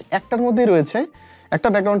ওয়েবসাইটটা জাস্ট একটার মধ্যেই রয়েছে, একটা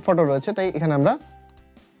ব্যাকগ্রাউন্ড ফটো রয়েছে, তাই এখানে আমরা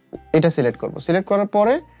এটা সিলেক্ট করব। সিলেক্ট করার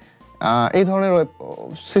পরে এই ধরনের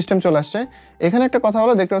সিস্টেম চলে আসছে। এখানে একটা কথা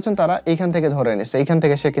হলো, দেখতে পাচ্ছেন তারা এইখান থেকে ধরে নিছে, এইখান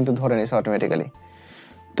থেকে সে কিন্তু ধরে নিছে অটোমেটিক্যালি।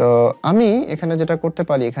 তো আমি এখানে যেটা করতে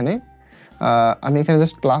পারি, এখানে আমি এখানে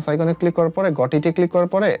জাস্ট প্লাস আইকনে ক্লিক করার পরে, গটিতে ক্লিক করার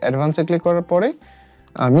পরে, অ্যাডভান্সে ক্লিক করার পরে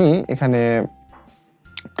আমি এখানে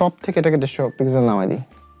টপ থেকে এটাকে 150 পিক্সেল নামাই দিই।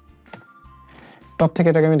 টপ থেকে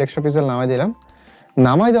এটাকে আমি 150 পিক্সেল নামাই দিলাম।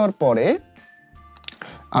 নামাই দেওয়ার পরে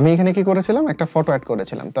আমি এখানে কি করেছিলাম, একটা ফটো অ্যাড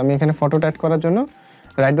করেছিলাম। তো আমি এখানে ফটোটা অ্যাড করার জন্য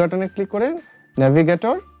রাইট বাটনে ক্লিক করে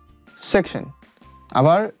নেভিগেটর, সেকশন,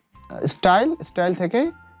 আবার স্টাইল থেকে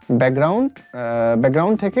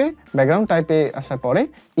ব্যাকগ্রাউন্ড থেকে ব্যাকগ্রাউন্ড টাইপে আসার পরে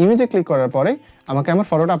ইমেজে ক্লিক করার পরে আমাকে আমার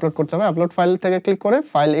ফটোটা আপলোড করতে হবে। আপলোড ফাইল থেকে ক্লিক করে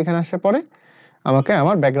ফাইল এখানে আসার পরে আমাকে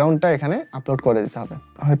আমার ব্যাকগ্রাউন্ডটা এখানে আপলোড করে দিতে হবে।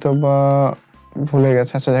 হয়তো বা ভুলে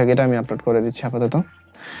গেছে, আচ্ছা যাক এটা আমি আপলোড করে দিচ্ছি আপাতত।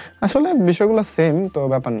 আসলে বিষয়গুলো সেম, তো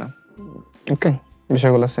ব্যাপার না। ওকে,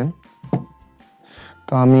 বিষয়গুলো সেম।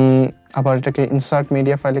 তো আমি আবার এটাকে ইনসার্ট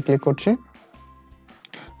মিডিয়া ফাইলে ক্লিক করছি।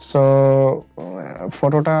 সো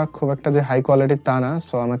ফটোটা খুব একটা যে হাই কোয়ালিটির তা না,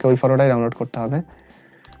 সো আমাকে ওই ফটোটাই ডাউনলোড করতে হবে।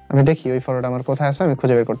 আমি দেখি ওই ফটোটা আমার কোথায় আছে, আমি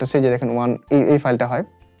খুঁজে বের করতেছি। যে দেখেন এই ফাইলটা হয়।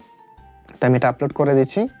 তাই আমি এটা আপলোড করে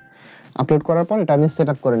দিচ্ছি। আপলোড করার পর এটা আমি সেট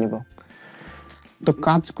আপ করে নিব। তো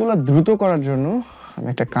কাজগুলো দ্রুত করার জন্য আমি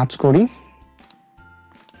একটা কাজ করি,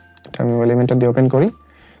 এটা আমি এলিমেন্টর দিয়ে ওপেন করি,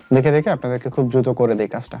 দেখে দেখে আপনাদেরকে খুব দ্রুত করে দেই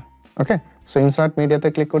কাজটা। ওকে, সো ইনসার্ট মিডিয়াতে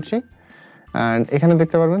ক্লিক করছি, এন্ড এখানে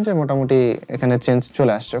দেখতে পারবেন যে মোটামুটি এখানে চেঞ্জ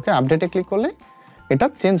চলে আসছে। ওকে, আপডেটে ক্লিক করলে এটা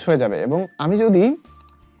চেঞ্জ হয়ে যাবে। এবং আমি যদি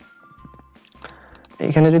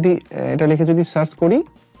এখানে যদি এটা লিখে যদি সার্চ করি,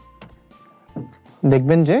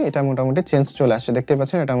 দেখবেন যে এটা মোটামুটি চেঞ্জ চলে আসছে। দেখতে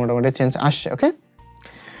পাচ্ছেন এটা মোটামুটি চেঞ্জ আসছে। ওকে,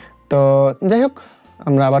 তো যাই হোক,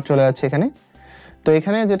 আমরা আবার চলে যাচ্ছি এখানে। তো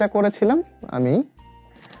এখানে যেটা করেছিলাম আমি,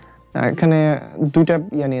 এখানে দুইটা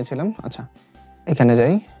ইয়া নিয়েছিলাম। আচ্ছা, এখানে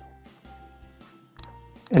যাই,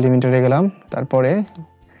 এলিমেন্টরে গেলাম, তারপরে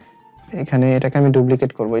এখানে এটাকে আমি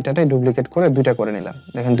ডুপ্লিকেট করব, এটাটাই ডুপ্লিকেট করে দুইটা করে নিলাম।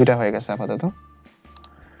 দেখেন দুইটা হয়ে গেছে আপাতত।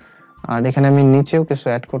 আর এখানে আমি নিচেও কিছু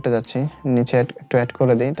অ্যাড করতে যাচ্ছি, নিচে একটু অ্যাড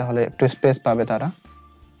করে দিই, তাহলে একটু স্পেস পাবে তারা।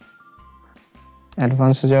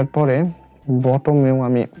 অ্যাডভান্সে যাওয়ার পরে বটমেও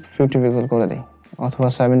আমি 50 পিক্সেল করে দিই, অথবা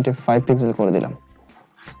 75 পিক্সেল করে দিলাম।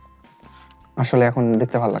 আসলে এখন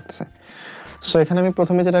দেখতে ভালো লাগতেছে। সো এখানে আমি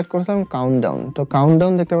প্রথমে যেটা অ্যাড করেছিলাম কাউন্টডাউন। তো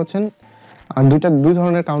কাউন্টডাউন দেখতে পাচ্ছেন দুই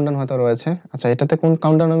ধরনের কাউন্টডাউন হয়তো রয়েছে। আচ্ছা, এটাতে কোন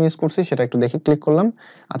কাউন্টডাউন আমি ইউজ করছি সেটা একটু দেখি। ক্লিক করলাম,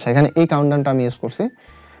 আচ্ছা এখানে এই কাউন্টডাউনটা আমি ইউজ করছি।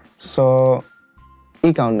 সো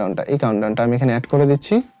এই কাউন্টডাউনটা আমি এখানে অ্যাড করে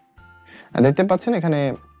দিচ্ছি। দেখতে পাচ্ছেন এখানে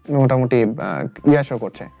মোটামুটি ইয়া শো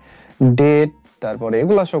করছে, ডেট, তারপরে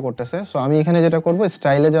এগুলা শো করতেছে। সো আমি এখানে যেটা করব,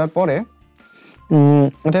 স্টাইলে যাওয়ার পরে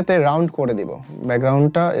এটাতে রাউন্ড করে দিব,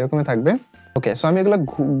 ব্যাকগ্রাউন্ডটা এরকমই থাকবে। ওকে, সো আমি এগুলো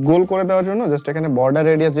গোল করে দেওয়ার জন্য জাস্ট এখানে বর্ডার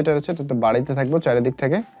রেডিয়াস যেটা রয়েছে এটা বাড়াইতে থাকবো চারিদিক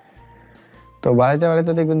থেকে। তো বাড়াইতে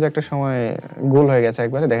বাড়াইতে দেখবেন যে একটা সময় গোল হয়ে গেছে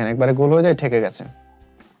একবারে। দেখেন একবারে গোল হয়ে যায়, ঠেকে গেছে।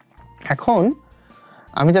 এখন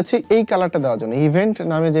আমি যাচ্ছি এই কালারটা দেওয়ার জন্য, ইভেন্ট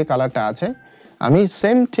নামে যে কালারটা আছে, আমি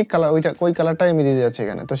সেম ঠিক কালার ওই কালারটাই আমি দিয়ে যাচ্ছি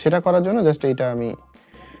এখানে। তো সেটা করার জন্য জাস্ট এইটা আমি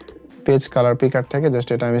পেজ কালার পিকার থেকে জাস্ট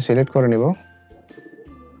এটা আমি সিলেক্ট করে নিব।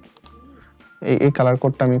 এই কালার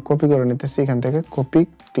কোডটা আমি কপি করে নিতেছি এখান থেকে, কপি,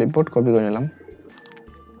 ক্লিপবোর্ড কপি করে নিলাম।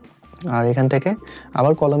 আর এখান থেকে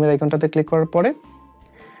আবার কলমের আইকনটাতে ক্লিক করার পরে,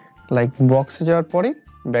 লাইক বক্সে যাওয়ার পরে,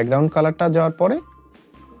 ব্যাকগ্রাউন্ড কালারটা যাওয়ার পরে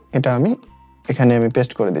এটা আমি এখানে আমি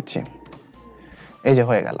পেস্ট করে দিচ্ছি। এই যে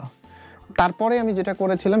হয়ে গেল। তারপরে আমি যেটা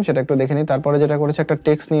করেছিলাম সেটা একটু দেখে নিই। তারপরে যেটা করেছি, একটা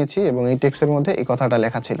টেক্সট নিয়েছি এবং এই টেক্সটের মধ্যে এই কথাটা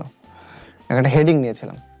লেখা ছিল, একটা হেডিং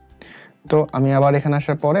নিয়েছিলাম। তো আমি আবার এখানে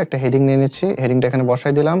আসার পরে একটা হেডিং নিয়ে নিচ্ছি, হেডিংটা এখানে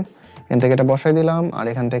বসাই দিলাম, এখান থেকে এটা বসাই দিলাম, আর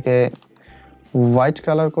এখান থেকে হোয়াইট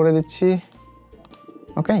কালার করে দিচ্ছি।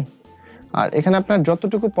 ওকে, আর এখানে আপনার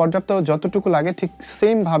যতটুকু পর্যাপ্ত, যতটুকু লাগে ঠিক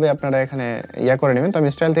সেম ভাবে আপনারা এখানে ইয়া করে নেবেন। তো আমি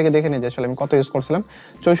স্টাইল থেকে দেখে নিই যে আসলে আমি কত ইউজ করছিলাম,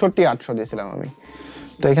 64:800 দিয়েছিলাম আমি।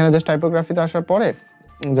 তো এখানে জাস্ট টাইপোগ্রাফিতে আসার পরে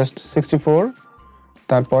জাস্ট 64,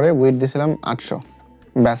 তারপরে উইডথ দিয়েছিলাম 800,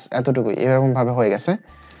 ব্যাস এতটুকুই, এরকম ভাবে হয়ে গেছে।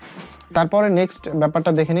 তারপরে নেক্সট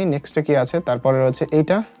ব্যাপারটা দেখে নিই, নেক্সটে কি আছে। তারপরে রয়েছে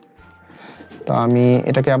এইটা, তো আমি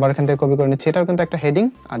এটাকে আবার এখান থেকে কপি করে নিচ্ছি। এটাও কিন্তু একটা হেডিং,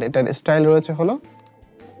 আর এটার স্টাইল রয়েছে হলো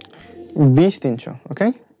 20:300। ওকে,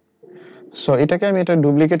 সো এটাকে আমি এটা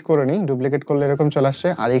ডুপ্লিকেট করে নিই, ডুপ্লিকেট করলে এরকম চলে আসছে।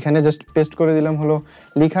 আর এখানে জাস্ট পেস্ট করে দিলাম হলো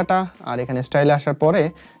লেখাটা, আর এখানে স্টাইলে আসার পরে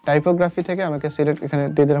টাইপোগ্রাফি থেকে আমাকে সিলেক্ট এখানে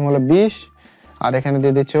দিয়ে দিলাম হলো 20, আর এখানে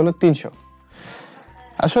দিয়ে দিচ্ছি হলো 300।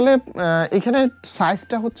 আসলে এখানে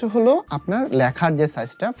সাইজটা হচ্ছে হলো আপনার লেখার যে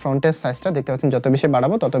সাইজটা, ফ্রন্টের সাইজটা দেখতে পাচ্ছেন, যত বেশি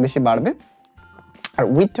বাড়াবো তত বেশি বাড়বে। আর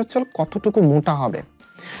উইডথ হচ্ছে কতটুকু মোটা হবে,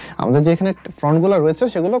 আমাদের যে এখানে ফ্রন্টগুলো রয়েছে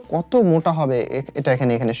সেগুলো কত মোটা হবে এটা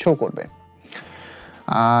এখানে শো করবে।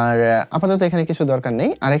 আর আপাতত এখানে কিছু দরকার নেই।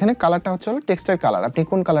 আর এখানে কালারটা হচ্ছে হলো টেক্সটের কালার, আপনি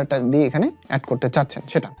কোন কালারটা দিয়ে এখানে অ্যাড করতে চাচ্ছেন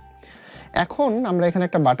সেটা। এখন আমরা এখানে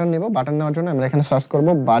একটা বাটন নেব, বাটন নেওয়ার জন্য আমরা এখানে সার্চ করব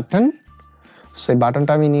বাটন। সেই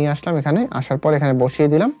বাটনটা আমি নিয়ে আসলাম, এখানে আসার পর এখানে বসিয়ে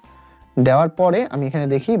দিলাম। দেওয়ার পরে আমি এখানে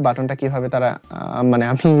দেখি বাটনটা কিভাবে তারা মানে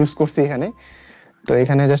আমি ইউজ করছি এখানে। তো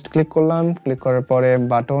এখানে জাস্ট ক্লিক করলাম, ক্লিক করার পরে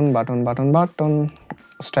বাটন বাটন বাটন বাটন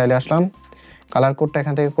স্টাইলে আসলাম, কালার কোডটা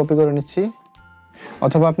এখান থেকে কপি করে নিচ্ছি,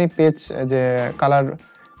 অথবা আপনি পেজ যে কালার,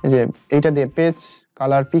 যে এইটা দিয়ে পেজ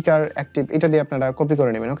কালার পিকার অ্যাক্টিভ, এটা দিয়ে আপনারা কপি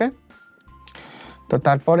করে নেবেন। ওকে, তো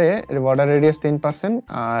তারপরে বর্ডার রেডিয়াস 3%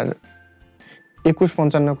 আর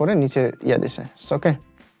 2155 করে নিচে ইয়া দিছে। ওকে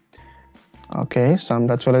ওকে, সো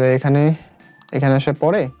আমরা চলে যাই এখানে। এখানে আসার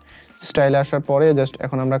পরে স্টাইলে আসার পরে জাস্ট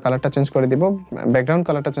এখন আমরা কালারটা চেঞ্জ করে দিব, ব্যাকগ্রাউন্ড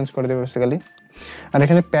কালারটা চেঞ্জ করে দিব বেসিক্যালি। আর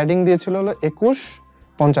এখানে প্যাডিং দিয়েছিল হলো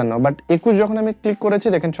 55 বাট 21 যখন আমি ক্লিক করেছি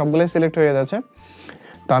দেখেন সবগুলাই সিলেক্ট হয়ে যাচ্ছে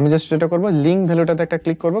তো আমি জাস্ট এটা করব লিংক ভ্যালুটাতে একটা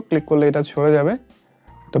ক্লিক করব ক্লিক করলে এটা সরে যাবে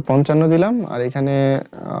তো 55 দিলাম আর এখানে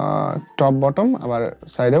টপ বটম আবার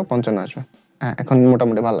সাইডেও 55 আসবে হ্যাঁ এখন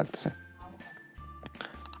মোটামুটি ভালো লাগতেছে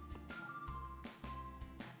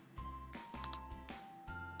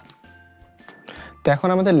তো এখন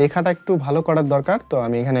আমাদের লেখাটা একটু ভালো করার দরকার তো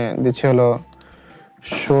আমি এখানে দিচ্ছি হলো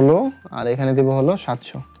 16 আর এখানে দিব হলো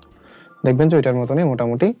 700 দেখবেন যে এটার মতনই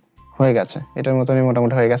মোটামুটি হয়ে গেছে এটার মতনই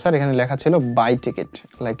মোটামুটি হয়ে গেছে আর এখানে লেখা ছিল বাই টিকেট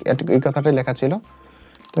লাইক এই কথাটাই লেখা ছিল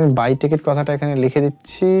তো আমি বাই টিকেট কথাটা এখানে লিখে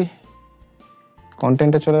দিচ্ছি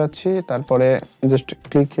কন্টেন্টে চলে যাচ্ছি তারপরে জাস্ট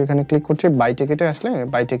এখানে ক্লিক করছি বাই টিকেটে আসলে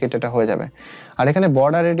বাই টিকেট এটা হয়ে যাবে আর এখানে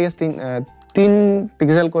বর্ডার রেডিয়াস 3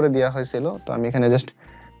 পিক্সেল করে দেওয়া হয়েছিল তো আমি এখানে জাস্ট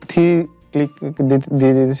 3 ক্লিক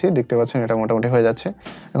দিয়ে দিয়েছি দেখতে পাচ্ছেন এটা মোটামুটি হয়ে যাচ্ছে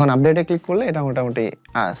এখন আপডেটে ক্লিক করলে এটা মোটামুটি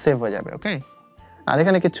সেভ হয়ে যাবে ওকে আর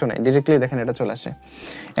এখানে কিছু নাই ডাইরেক্টলি দেখেন এটা চলে আসে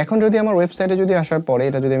এখন যদি আমার ওয়েবসাইটে যদি আসার পরে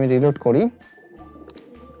এটা যদি আমি রিলোড করি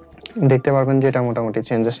দেখতে পারবেন যে এটা মোটামুটি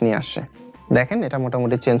চেঞ্জেস নিয়ে আসছে দেখেন এটা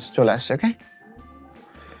মোটামুটি চেঞ্জ চলে আসছে ওকে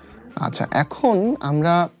আচ্ছা এখন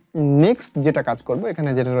আমরা নেক্সট যেটা কাজ করব এখানে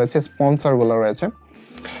যেটা রয়েছে স্পন্সর গুলো রয়েছে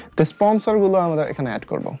তো স্পন্সর গুলো আমরা এখানে অ্যাড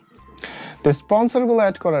করব তো স্পন্সর গুলো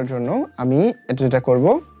অ্যাড করার জন্য আমি এটা করব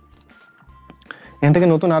এখান থেকে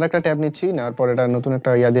নতুন আরেকটা ট্যাব নিচ্ছি নেওয়ার পর এটা নতুন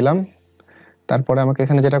একটা দিলাম তারপরে আমাকে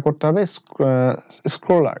এখানে যেটা করতে হবে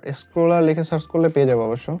স্ক্রলার লিখে সার্চ করলে পেয়ে যাবো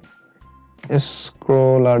অবশ্য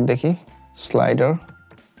স্ক্রলার দেখি স্লাইডার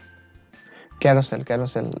ক্যারোসেল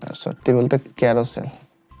সত্যি বলতে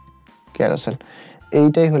ক্যারোসেল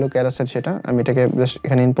এইটাই হলো ক্যারোসেল সেটা আমি এটাকে জাস্ট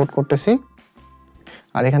এখানে ইম্পোর্ট করতেছি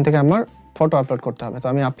আর এখান থেকে আমার ফটো আপলোড করতে হবে তো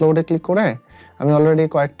আমি আপলোডে ক্লিক করে আমি অলরেডি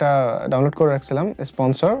কয়েকটা ডাউনলোড করে রাখছিলাম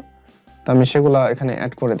স্পন্সর তো আমি সেগুলো এখানে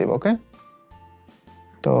অ্যাড করে দিব ওকে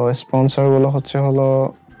তো স্পন্সর গুলো হলো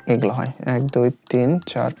এগুলো হয় 1 2 3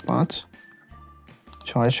 4 5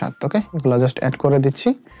 6 7 ওকে এগুলো জাস্ট অ্যাড করে দিচ্ছি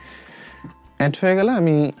অ্যাড হয়ে গেলে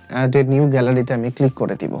আমি অ্যাড এ নিউ গ্যালারিতে আমি ক্লিক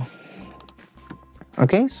করে দিব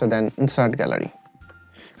okay so then insert gallery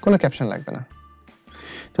কোনো ক্যাপশন লাগবে না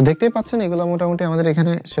তো দেখতেই পাচ্ছেন এগুলো মোটামুটি আমাদের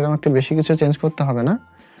এখানে সেরকম একটা বেশি কিছু চেঞ্জ করতে হবে না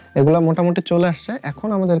এগুলো মোটামুটি চলে আসছে এখন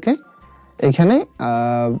আমাদেরকে এখানে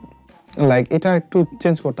লাইক এটা একটু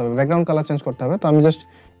চেঞ্জ করতে হবে ব্যাকগ্রাউন্ড কালার চেঞ্জ করতে হবে তো আমি জাস্ট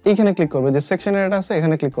এইখানে ক্লিক করব যে সেকশনের এটা আছে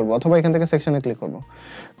এখানে ক্লিক করব অথবা এখান থেকে সেকশনে ক্লিক করব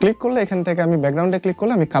ক্লিক করলে এখান থেকে আমি ব্যাকগ্রাউন্ডে ক্লিক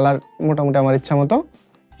করলে আমি কালার মোটামুটি আমার ইচ্ছা মতো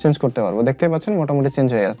চেঞ্জ করতে পারবো দেখতেই পাচ্ছেন মোটামুটি চেঞ্জ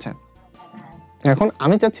হয়ে যাচ্ছে এখন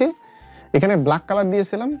আমি চাচ্ছি এখানে ব্ল্যাক কালার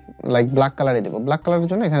দিয়েছিলাম লাইক ব্ল্যাক কালারই দেব ব্ল্যাক কালারের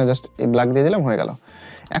জন্য এখানে জাস্ট এই ব্ল্যাক দিয়ে দিলাম হয়ে গেল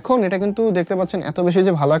এখন এটা কিন্তু দেখতে পাচ্ছেন এত বেশি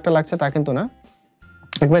যে ভালো একটা লাগছে তা কিন্তু না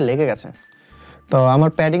একবার লেগে গেছে তো আমার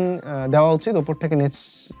প্যাডিং দেওয়া উচিত উপর থেকে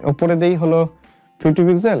উপরে দেই হলো 50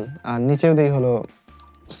 পিক্সেল আর নিচেও দেই হলো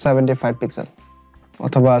 75 পিক্সেল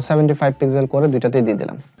অথবা 75 পিক্সেল করে দুইটাতেই দিয়ে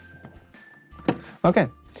দিলাম ওকে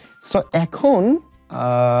সো এখন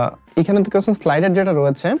এখানে দেখতেছেন স্লাইডার যেটা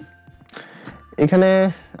রয়েছে এখানে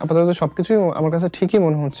আপাতত সবকিছু আমার কাছে ঠিকই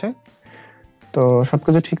মনে হচ্ছে তো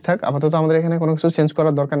সবকিছু ঠিকঠাক আপাতত আমাদের এখানে কোনো কিছু চেঞ্জ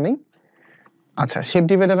করার দরকার নেই আচ্ছা শেপ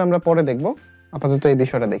ডিভাইডার আমরা পরে দেখব আপাতত এই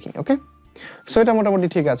বিষয়টা দেখি ওকে সো এটা মোটামুটি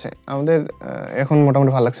ঠিক আছে আমাদের এখন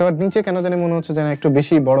মোটামুটি ভালো লাগছে বাট নিচে কেন জানি মনে হচ্ছে যেন একটু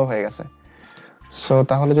বেশি বড় হয়ে গেছে সো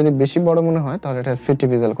তাহলে যদি বেশি বড় মনে হয় তাহলে এটা 50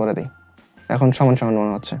 পিক্সেল করে দেই এখন সমান সমান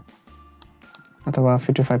মনে হচ্ছে অথবা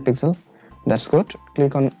 55 pixel that's good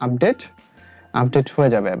click on update হয়ে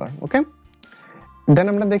যাবে এবার ওকে দেন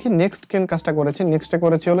আমরা দেখি নেক্সট কোন কাজটা করেছি নেক্সটে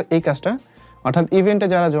করেছি হলো এই কাজটা অর্থাৎ ইভেন্টে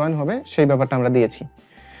যারা জয়েন হবে সেই ব্যাপারটা আমরা দিয়েছি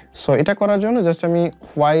সো এটা করার জন্য জাস্ট আমি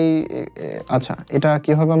আচ্ছা এটা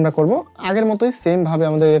কিভাবে আমরা করব আগের মতই সেম ভাবে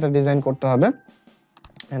আমাদের এটা ডিজাইন করতে হবে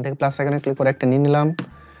এখান থেকে প্লাস আইকনে ক্লিক করে একটা নিয়ে নিলাম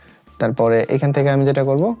তারপরে এখান থেকে আমি যেটা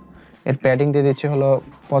করব এর প্যাডিং দিয়ে দিচ্ছি হলো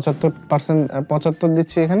 75% 75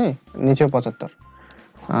 দিচ্ছি এখানে নিচেও 75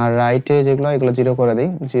 আর রাইটে যেগুলো এগুলো 0 করে দেই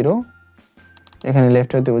 0 এখানে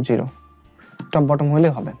লেফটে দেব 0 টপ বটম হলে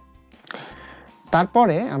হবে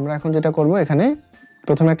তারপরে আমরা এখন যেটা করব এখানে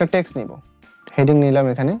প্রথমে একটা টেক্সট নিব হেডিং নিলাম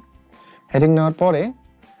এখানে হেডিং নেওয়ার পরে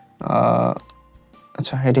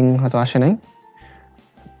আচ্ছা হেডিং হয়তো আসে নাই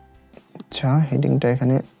আচ্ছা হেডিংটা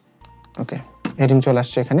এখানে ওকে হেডিং চলে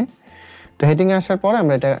আসছে এখানে তো হেডিং এ আসার পরে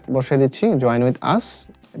আমরা এটা বসিয়ে দিচ্ছি জয়েন উইথ আস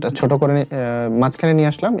এটা ছোট করে মাঝখানে নিয়ে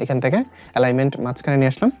আসলাম এখান থেকে অ্যালাইনমেন্ট মাঝখানে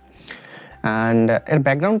নিয়ে আসলাম এন্ড এর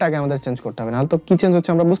ব্যাকগ্রাউন্ডটা আগে আমাদের চেঞ্জ করতে হবে না তো কি চেঞ্জ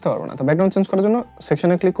হচ্ছে আমরা বুঝতে পারবো না তো ব্যাকগ্রাউন্ড চেঞ্জ করার জন্য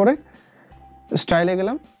সেকশনে ক্লিক করে স্টাইলে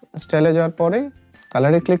গেলাম স্টাইলে যাওয়ার পরে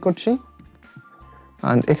কালারে ক্লিক করছি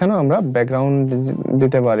এন্ড এখানেও আমরা ব্যাকগ্রাউন্ড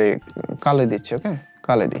দিতে পারি কালো দিচ্ছি ওকে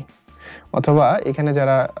কালো দিই অথবা এখানে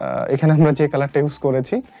যারা এখানে আমরা যে কালারটা ইউজ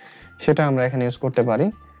করেছি সেটা আমরা এখানে ইউজ করতে পারি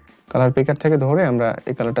কালার পিকার থেকে ধরে আমরা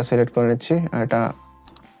এই কালারটা সিলেক্ট করে নিচ্ছি আর এটা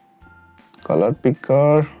কালার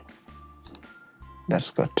পিকার, দ্যাটস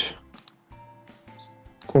গুড।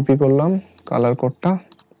 কপি করলাম কালার কোডটা,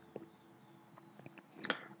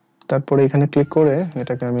 তারপরে এখানে ক্লিক করে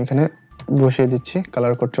এটাকে আমি এখানে বসিয়ে দিচ্ছি,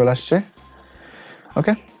 কালার কোড চলে আসছে।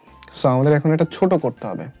 ওকে, সো আমাদের এখন এটা ছোট করতে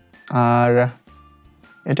হবে, আর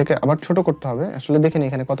এটাকে আবার ছোট করতে হবে। আসলে দেখেন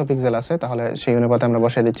এখানে কত পিক্সেল আছে, তাহলে সেই অনুপাতে আমরা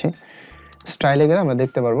বসিয়ে দিচ্ছি। স্টাইলে গেলে আমরা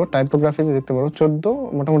দেখতে পারবো, টাইপোগ্রাফিতে দেখতে পারবো 14,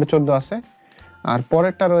 মোটামুটি 14 আছে। আর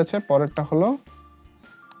পরেরটা রয়েছে, পরেরটা হলো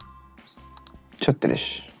 36,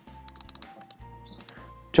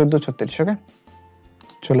 14 36। ওকে,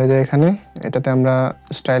 চলে যায় এখানে, এটাতে আমরা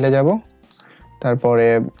স্টাইলে যাব, তারপরে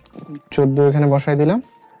 14 এখানে বসাই দিলাম,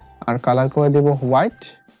 আর কালার করে দেব হোয়াইট।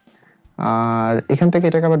 আর এখান থেকে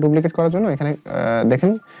এটাকে আবার ডুপ্লিকেট করার জন্য এখানে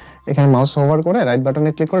দেখেন, এখানে মাউস হোভার করে রাইট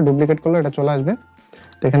বাটনে ক্লিক করে ডুপ্লিকেট করলে এটা চলে আসবে।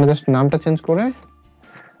 তো এখানে জাস্ট নামটা চেঞ্জ করে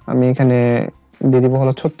আমি এখানে দিয়ে দিব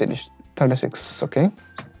হলো 36। ওকে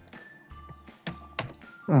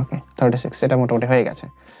ওকে 36, এটা মোটামুটি হয়ে গেছে।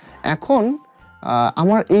 এখন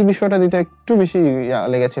আমার এই বিষয়টা দিতে একটু বেশি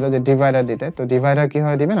লেগেছিল যে ডিভাইডার দিতে। তো ডিভাইডার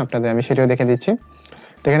কিভাবে দিবেন আপনাদের আমি সেটাও দেখে দিচ্ছি।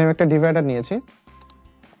 তো এখানে আমি একটা ডিভাইডার নিয়েছি।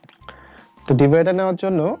 তো ডিভাইডার নেওয়ার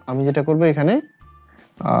জন্য আমি যেটা করব,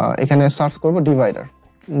 এখানে সার্চ করব ডিভাইডার।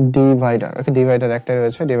 ওকে, ডিভাইডার একটা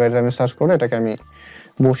রয়েছে, ডিভাইডার আমি সার্চ করে এটাকে আমি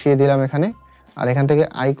বসিয়ে দিলাম এখানে। আর এখান থেকে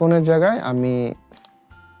আইকনের জায়গায়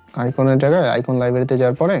আইকন লাইব্রেরিতে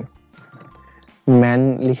যাওয়ার পরে ম্যান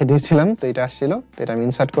লিখে দিয়েছিলাম, তো এটা আসছিল, তো এটা আমি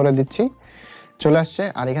ইনসার্ট করে দিচ্ছি, চলে আসছে।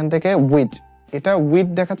 আর এখান থেকে উইডথ, এটা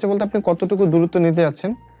উইডথ দেখাচ্ছে বলতে আপনি কতটুকু দূরত্ব নিতে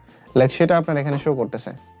যাচ্ছেন, লাইক সেটা আপনার এখানে শো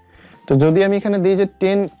করতেছে। তো যদি আমি এখানে দিই যে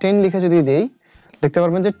 10 লিখে যদি দেই, দেখতে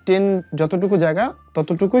পারবেন যে 10 যতটুকু জায়গা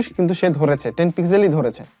ততটুকুই কিন্তু সে ধরেছে, 10 পিক্সেলই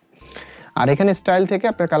ধরেছে। আর এখানে স্টাইল থেকে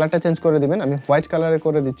আপনার কালারটা চেঞ্জ করে দিবেন, আমি হোয়াইট কালারে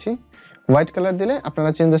করে দিচ্ছি। হোয়াইট কালার দিলে আপনারা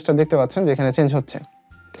চেঞ্জেসটা দেখতে পাচ্ছেন যে এখানে চেঞ্জ হচ্ছে।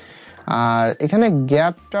 আর এখানে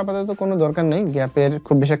গ্যাপটা আপাতত কোনো দরকার নেই,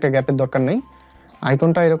 খুব বেশি একটা গ্যাপের দরকার নেই।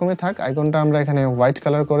 আইকনটা এরকমই থাক, আইকনটা আমরা এখানে হোয়াইট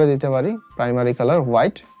কালার করে দিতে পারি, প্রাইমারি কালার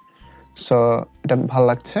হোয়াইট। সো এটা ভালো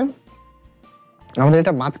লাগছে। আমাদের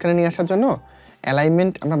এটা মাঝখানে নিয়ে আসার জন্য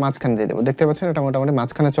অ্যালাইনমেন্ট আমরা মাঝখানে দিয়ে দেবো, দেখতে পাচ্ছেন এটা মোটামুটি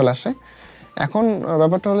মাঝখানে চলে আসছে। এখন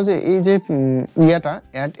ব্যাপারটা হলো যে এই যে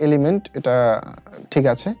অ্যাড এলিমেন্ট, এটা ঠিক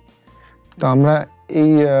আছে। তো আমরা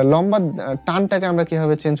এই লম্বা টানটাকে আমরা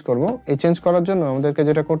কিভাবে চেঞ্জ করব, এই চেঞ্জ করার জন্য আমাদেরকে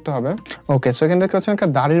যেটা করতে হবে, ওকে, সো এখানে দেখতে পাচ্ছেন একটা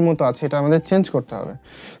দাড়ির মতো আছে, এটা আমাদের চেঞ্জ করতে হবে।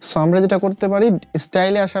 সো আমরা যেটা করতে পারি,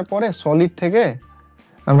 স্টাইলে আসার পরে সলিড থেকে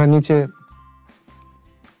আমরা নিচে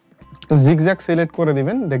জিগজ্যাগ সিলেক্ট করে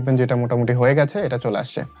দিবেন, দেখবেন যেটা মোটামুটি হয়ে গেছে, এটা চলে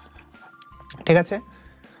আসছে। ঠিক আছে,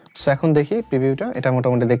 সো এখন দেখি প্রিভিউটা, এটা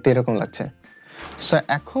মোটামুটি দেখতে এরকম লাগছে। সো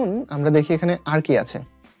এখন আমরা দেখি এখানে আর কি আছে।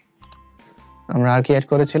 আমরা আর কি অ্যাড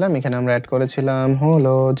করেছিলাম, এখানে আমরা অ্যাড করেছিলাম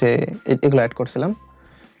হলো যে এগুলো অ্যাড করছিলাম।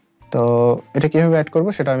 তো এটা কিভাবে অ্যাড করব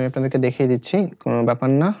সেটা আমি আপনাদেরকে দেখিয়ে দিচ্ছি, কোনো ব্যাপার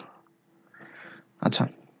না। আচ্ছা,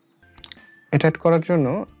 এটা অ্যাড করার জন্য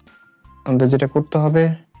আমাদের যেটা করতে হবে,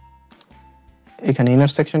 এখানে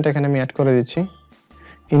ইনার সেকশনটা এখানে আমি অ্যাড করে দিচ্ছি।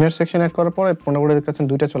 ইনার সেকশন অ্যাড করার পরে পুনরায় দেখতে পাচ্ছেন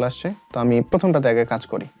দুইটা চলে আসছে। তো আমি প্রথমটাতে আগে কাজ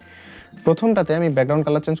করি। প্রথমটাতে আমি ব্যাকগ্রাউন্ড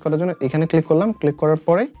কালার চেঞ্জ করার জন্য এখানে ক্লিক করলাম, ক্লিক করার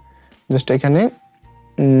পরে জাস্ট এখানে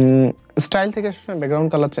স্টাইল থেকে ব্যাকগ্রাউন্ড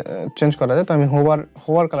কালার চেঞ্জ করা যায়। তো আমি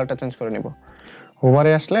হোভার কালারটা চেঞ্জ করে নিব।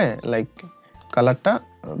 হোভারে আসলে লাইক কালারটা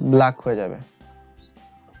ব্ল্যাক হয়ে যাবে,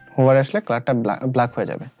 হোভারে আসলে কালারটা ব্ল্যাক হয়ে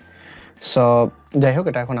যাবে। সো যাই হোক,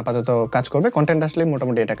 এটা এখন আপাতত কাজ করবে, কন্টেন্ট আসলে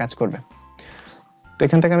মোটামুটি এটা কাজ করবে। তো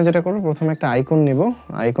এখান থেকে আমি যেটা করবো, প্রথমে একটা আইকন নিব,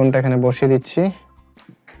 আইকনটা এখানে বসিয়ে দিচ্ছি।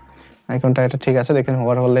 আইকনটা এটা ঠিক আছে, দেখেন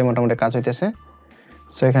হোভার হলেই মোটামুটি কাজ হইতেছে।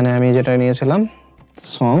 সো এখানে আমি যেটা নিয়েছিলাম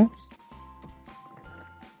সং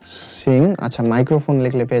সিং, আচ্ছা মাইক্রোফোন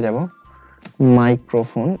লিখলে পেয়ে যাব,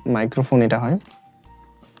 মাইক্রোফোন এটা হয়,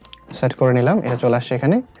 সেট করে নিলাম, এটা চলে আসছে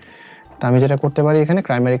এখানে। তো আমি যেটা করতে পারি, এখানে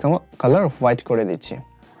প্রাইমারি কালার হোয়াইট করে দিচ্ছি।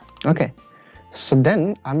 ওকে, সো দেন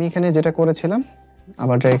আমি এখানে যেটা করেছিলাম,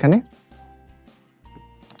 আবার যাই এখানে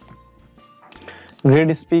গ্রেড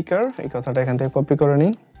স্পিকার, এই কথাটা এখান থেকে কপি করে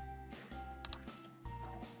নিই,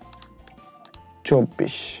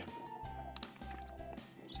 24।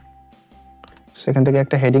 সেখান থেকে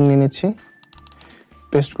একটা হেডিং নিয়ে নিচ্ছি,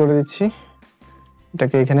 পেস্ট করে দিচ্ছি,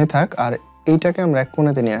 এটাকে এখানে থাক। আর এইটাকে আমরা এক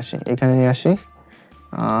কোণাতে নিয়ে আসি, এখানে নিয়ে আসি।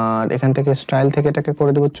 আর এখান থেকে স্টাইল থেকে এটাকে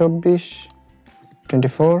করে দেব 24।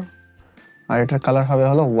 আর এটার কালার হবে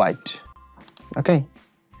হলো হোয়াইট। ওকে,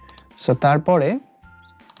 সো তারপরে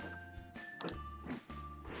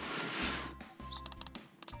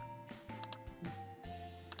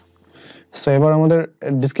এবার আমাদের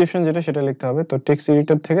ডেসক্রিপশন যেটা সেটা লিখতে হবে। তো টেক্সট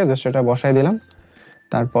এডিটর থেকে জাস্ট এটা বসাই দিলাম,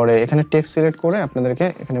 তারপরে এখানে টেক্সট সিলেক্ট করে আপনাদেরকে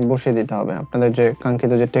এখানে বসিয়ে দিতে হবে, আপনাদের যে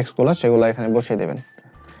কাঙ্ক্ষিত যে টেক্সটগুলো সেগুলো এখানে বসিয়ে দেবেন।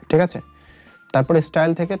 ঠিক আছে, তারপরে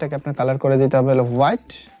স্টাইল থেকে এটাকে আপনার কালার করে দিতে হবে হলো হোয়াইট।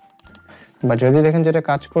 বা যদি দেখেন যেটা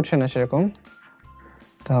কাজ করছে না সেরকম,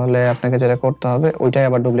 তাহলে আপনাকে যেটা করতে হবে ওইটাই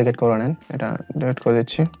আবার ডুপ্লিকেট করে নেন। এটা ডিলিট করে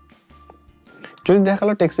দিচ্ছি। যদি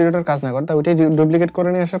দেখালো টেক্সট এডিটর কাজ না করে, তাহলে ওইটাই ডুপ্লিকেট করে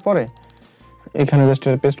নিয়ে আসার পরে এখানে জাস্ট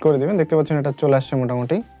পেস্ট করে দিবেন। দেখতে পাচ্ছেন এটা চলে আসছে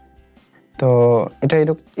মোটামুটি। তো এটা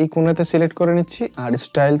এই কোণাতে সিলেক্ট করে নিচ্ছি, আর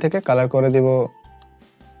স্টাইল থেকে কালার করে দিব,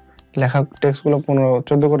 লেখা টেক্সটগুলো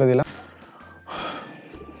 15-14 করে দিলাম।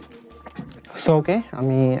 সো ওকে,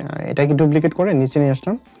 আমি এটাকে ডুপ্লিকেট করে নিচে নিয়ে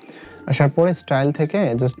আসলাম। আসার পরে স্টাইল থেকে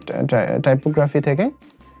জাস্ট টাইপোগ্রাফি থেকে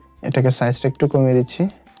এটাকে সাইজটা একটু কমিয়ে দিচ্ছি,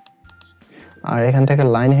 আর এখান থেকে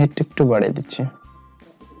লাইন হাইট একটু বাড়িয়ে দিচ্ছি।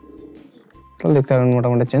 তাহলে দেখতে পারেন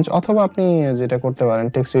মোটামুটি চেঞ্জ। অথবা আপনি যেটা করতে পারেন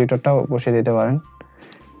টেক্সট এডিটরটাও বসিয়ে দিতে পারেন।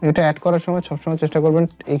 এটা অ্যাড করার সময় সবসময় চেষ্টা করবেন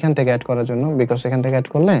এখান থেকে অ্যাড করার জন্য, বিকজ এখান থেকে অ্যাড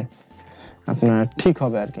করলে আপনার ঠিক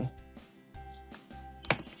হবে আর কি।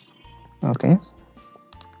 ওকে,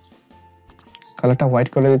 কালারটা হোয়াইট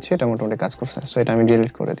করে দিচ্ছি, এটা মোটামুটি কাজ করছে। সো এটা আমি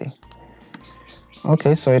ডিলিট করে দিই। ওকে,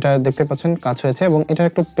 সো এটা দেখতে পাচ্ছেন কাজ হয়েছে। এবং এটা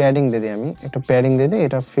একটু প্যাডিং দিয়ে দিই, আমি একটু প্যাডিং দিয়ে দিই,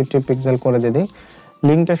 এটা 50 পিক্সেল করে দিয়ে দিই।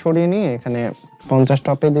 লিঙ্কটা সরিয়ে নিয়ে এখানে 50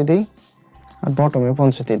 টপে দিয়ে দিই, আর বটমে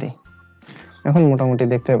 50 দিয়ে দিই। এখন মোটামুটি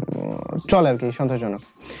দেখতে চলে আর কি, সন্তোষজনক।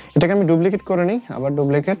 এটাকে আমি ডুপ্লিকেট করে নিই, আবার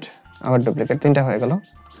ডুপ্লিকেট, আবার ডুপ্লিকেট, 3টা হয়ে গেল।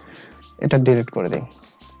 এটা ডিলিট করে দিই।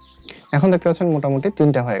 এখন দেখতে পাচ্ছেন মোটামুটি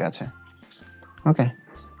 3টা হয়ে গেছে। ওকে,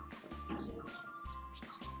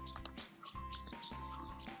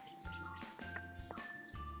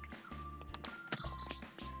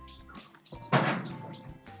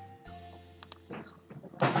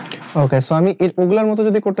 ওকে, সো আমি ওগুলার মতো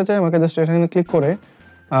যদি করতে চাই, আমাকে জাস্ট এখানে ক্লিক করে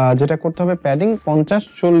যেটা করতে হবে, প্যাডিং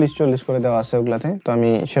 50-40-40 করে দেওয়া আছে ওগুলাতে। তো আমি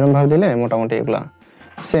সেরকম ভাবে দিলে মোটামুটি এগুলা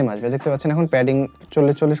সেম আসবে। দেখতে পাচ্ছেন এখন প্যাডিং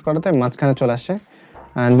 40-40 করাতে মাঝখানে চলে আসছে,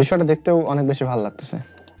 এন্ড বিষয়টা দেখতেও অনেক বেশি ভালো লাগতেছে।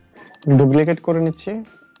 ডুপ্লিকেট করে নিচ্ছি,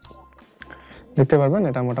 দেখতে পারবেন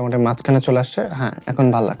এটা মোটামুটি মাঝখানে চলে আসছে। হ্যাঁ, এখন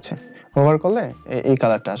ভালো লাগছে। ওভার করলে এই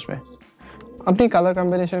কালারটা আসবে। আপনি কালার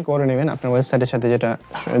কম্বিনেশন করে নেবেন আপনার ওয়েবসাইটের সাথে যেটা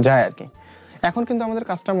যায় আর কি। এখন কিন্তু আমাদের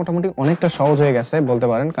কাজটা মোটামুটি অনেকটা সহজ হয়ে গেছে বলতে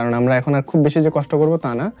পারেন, কারণ আমরা এখন আর খুব বেশি যে কষ্ট করব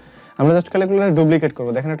তা না। আমরা জাস্ট খালি এগুলো ডুপ্লিকেট করব।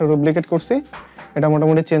 দেখেন একটা ডুপ্লিকেট করছি, এটা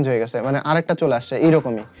মোটামুটি চেঞ্জ হয়ে গেছে, মানে আরেকটা চলে আসছে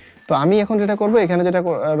এইরকমই। তো আমি এখন যেটা করব, এখানে যেটা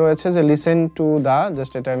রয়েছে যে লিসেন টু দা,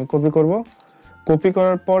 জাস্ট এটা আমি কপি করব। কপি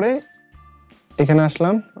করার পরে এখানে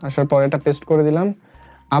আসলাম, আসার পরে এটা পেস্ট করে দিলাম।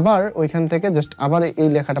 আবার ওইখান থেকে জাস্ট আবার এই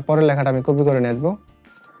লেখাটা, পরের লেখাটা আমি কপি করে নিয়ে আসবো।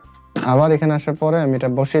 আবার এখানে আসার পরে আমি এটা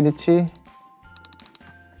বসিয়ে দিচ্ছি,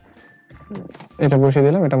 এটা বসিয়ে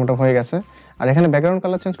দিলাম, এটা মোটামুটি হয়ে গেছে। আর এখানে ব্যাকগ্রাউন্ড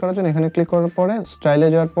কালার চেঞ্জ করার জন্য এখানে ক্লিক করার পরে স্টাইলে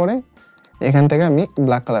যাওয়ার পরে এখান থেকে আমি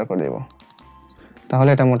ব্ল্যাক কালার করে দেব, তাহলে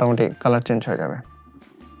এটা মোটামুটি কালার চেঞ্জ হয়ে যাবে।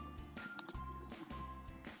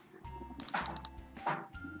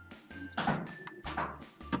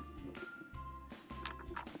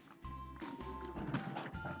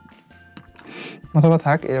 অথবা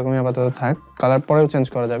থাক, এরকমই আপাতত থাক, কালার পরেও চেঞ্জ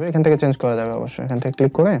করা যাবে, এখান থেকে চেঞ্জ করা যাবে অবশ্যই। এখান থেকে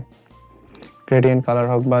ক্লিক করে গ্রেডিয়েন্ট কালার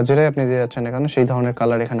হোক বা যেটাই আপনি দিয়ে যাচ্ছেন এখানে, সেই ধরনের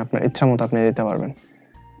কালার এখানে আপনার ইচ্ছা মতো আপনি দিতে পারবেন।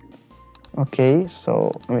 ওকে, সো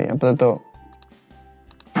আমি আপাতত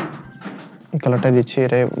এই কালারটা দিচ্ছি,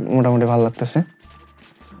 এটাই মোটামুটি ভালো লাগতেছে।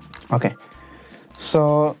 ওকে, সো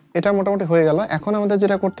এটা মোটামুটি হয়ে গেল। এখন আমাদের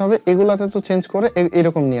যেটা করতে হবে, এগুলাতে তো চেঞ্জ করে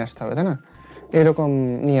এরকম নিয়ে আসতে হবে, তাই না? এরকম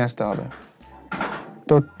নিয়ে আসতে হবে।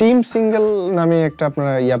 তো টিম সিঙ্গেল নামে একটা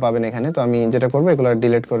আপনারা পাবেন এখানে। তো আমি যেটা করবো, এগুলো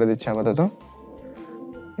ডিলিট করে দিচ্ছি আপাতত,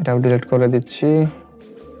 এটাও ডিলিট করে দিচ্ছি,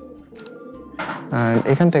 এন্ড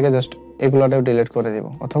এখান থেকে জাস্ট এগুলোটাও ডিলিট করে দিব।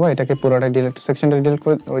 অথবা এটাকে পুরোটাই ডিলিট, সেকশনটা ডিলিট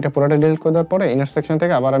করে, ওইটা পুরোটা ডিলিট করে দেওয়ার পরে ইনার সেকশন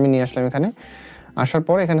থেকে আবার আমি নিয়ে আসলাম এখানে। আসার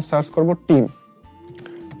পরে এখানে সার্চ করব team,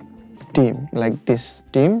 team like this,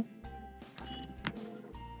 team.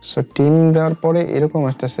 So team দেওয়ার পরে এরকম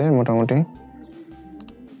আসতেছে মোটামুটি।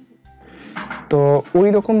 তো ওই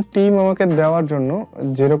রকম টিম আমাকে দেওয়ার জন্য,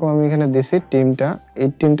 যেরকম আমি এখানে দিছি টিমটা, এই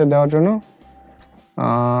টিমটা দেওয়ার জন্য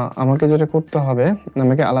আমাকে যেটা করতে হবে,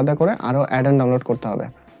 আমাকে আলাদা করে আরো অ্যাড অন ডাউনলোড করতে হবে।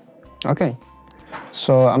 ওকে,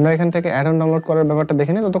 সো আমরা এখান থেকে অ্যাড অন ডাউনলোড করার ব্যাপারটা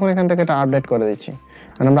দেখে নিই, ততক্ষণ এখান থেকে এটা আপডেট করে দিচ্ছি।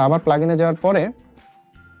 আর আমরা আবার প্লাগইনে যাওয়ার পরে,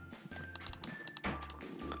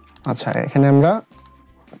 আচ্ছা এখানে আমরা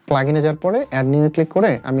প্লাগইনে যাওয়ার পরে অ্যাড নিয়ে ক্লিক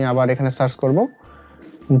করে আমি আবার এখানে সার্চ করব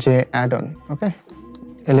যে add on. Okay,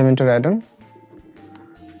 Elementor add on.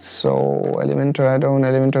 So Elementor add on,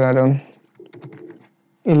 Elementor add on,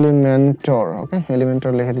 Elementor. Okay,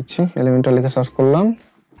 Elementor লিখে দিচ্ছি, এলিমেন্টর লিখে সার্চ করলাম।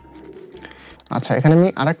 আচ্ছা, এখানে আমি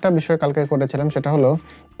আরেকটা বিষয় কালকে করেছিলাম, সেটা হলো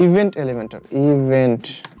ইভেন্ট এলিমেন্টর। ইভেন্ট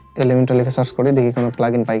এলিমেন্টর লিখে সার্চ করি, দেখি কোনো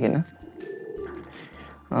প্লাগইন পাই কিনা।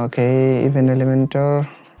 ওকে, ইভেন্ট এলিমেন্টর,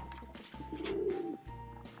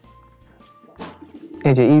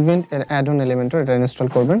 এই যে ইভেন্ট অ্যাড অন এলিমেন্টর, এটা ইনস্টল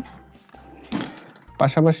করবেন।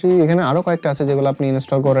 পাশাপাশি এখানে আরো কয়েকটা আছে যেগুলো আপনি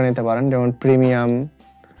ইনস্টল করে নিতে পারেন, যেমন প্রিমিয়াম,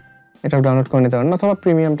 এটা ডাউনলোড করে নিতে পারেন, অথবা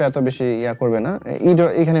প্রিমিয়ামটা এত বেশি ইয়া করবে না,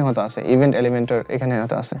 এখানে হয়তো আছে ইভেন্ট এলিমেন্টর, এখানে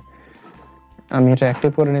হয়তো আছে। আমি এটা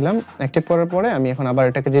অ্যাক্টিভ করে নিলাম। অ্যাক্টিভ করার পরে আমি এখন আবার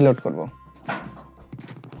এটাকে রিলোড করব।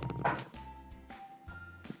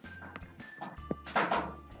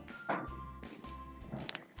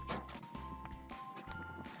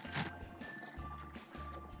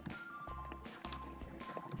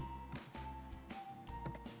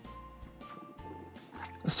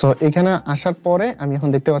 সো এখানে আসার পরে আমি এখন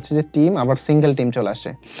দেখতে পাচ্ছি যে টিম আবার সিঙ্গেল টিম চলে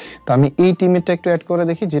আসছে। তো আমি এই টিমেরটা একটু অ্যাড করে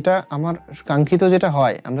দেখি, যেটা আমার কাঙ্ক্ষিত যেটা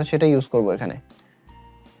হয় আমরা সেটা ইউজ করব এখানে।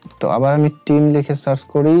 তো আবার আমি টিম লিখে সার্চ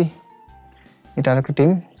করি, এটা আরেকটা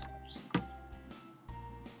টিম,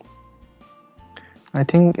 আই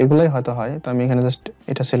থিঙ্ক এগুলাই হয়তো হয়। তো আমি এখানে জাস্ট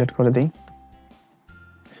এটা সিলেক্ট করে দিই।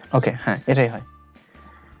 ওকে, হ্যাঁ এটাই হয়।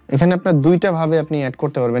 এখানে আপনার দুইটা ভাবে আপনি অ্যাড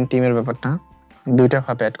করতে পারবেন টিমের ব্যাপারটা, দুইটা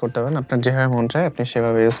ভাবে অ্যাড করতে পারবেন, আপনার যেভাবে মন চায় আপনি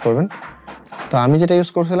সেভাবে ইউজ করবেন। তো আমি যেটা ইউজ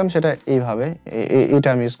করছিলাম সেটা এইভাবে, এটা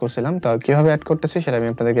আমি ইউজ করছিলাম। তো কিভাবে অ্যাড করতেছি সেটা আমি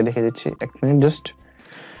আপনাদেরকে দেখিয়ে দিচ্ছি। এক মিনিট জাস্ট।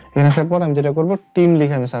 এখানে আসার পর আমি যেটা করব, টিম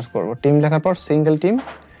লিখে আমি সার্চ করব। টিম লেখার পর সিঙ্গেল টিম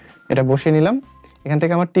এটা বসিয়ে নিলাম। এখান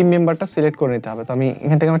থেকে আমার টিম মেম্বারটা সিলেক্ট করে নিতে হবে। তো আমি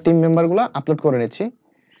এখান থেকে আমার টিম মেম্বারগুলো আপলোড করে নিচ্ছি।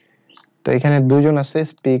 তো এখানে দুজন আছে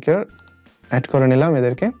স্পিকার, অ্যাড করে নিলাম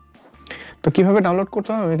এদেরকে। তো কিভাবে ডাউনলোড করতে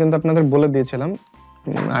হবে আমি কিন্তু আপনাদের বলে দিয়েছিলাম,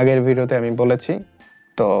 আগের ভিডিওতে আমি বলেছি।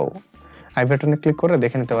 তো আই বাটনে ক্লিক করে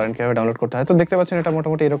দেখে নিতে পারেন কিভাবে ডাউনলোড করতে হয়। তো দেখতে পাচ্ছেন এটা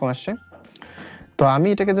মোটামুটি এরকম আসছে। তো আমি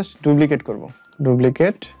এটাকে জাস্ট ডুপ্লিকেট করব,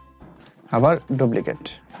 ডুপ্লিকেট, আবার ডুপ্লিকেট।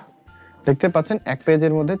 দেখতে পাচ্ছেন এক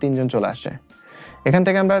পেজের মধ্যে তিনজন চলে আসছে। এখান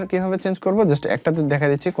থেকে আমরা কিভাবে চেঞ্জ করব, জাস্ট একটাতে দেখা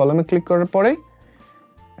দিচ্ছি, কলমে ক্লিক করার পরে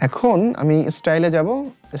এখন আমি স্টাইলে যাব।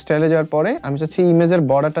 স্টাইলে যাওয়ার পরে আমি চাচ্ছি ইমেজের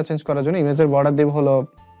বর্ডারটা চেঞ্জ করার জন্য। ইমেজের বর্ডার দেব হলো,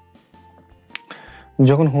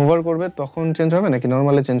 যখন হোভার করবে তখন চেঞ্জ হবে নাকি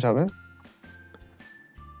নরমালি চেঞ্জ হবে।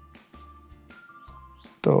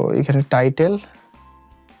 তো এখানে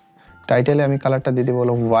টাইটেলে আমি কালারটা দিয়ে দিব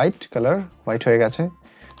হলো হোয়াইট কালার, হোয়াইট হয়ে গেছে।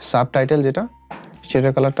 সাবটাইটেল যেটা,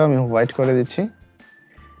 সেটার কালারটা আমি হোয়াইট করে দিচ্ছি।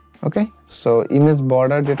 ওকে, সো ইমেজ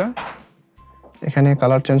বর্ডার যেটা, এখানে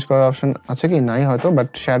কালার চেঞ্জ করার অপশন আছে কি নাই হয়তো, বাট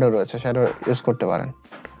শ্যাডো রয়েছে, শ্যাডো ইউজ করতে পারেন।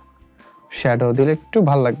 শ্যাডো দিলে একটু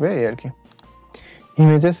ভালো লাগবে এই আর কি।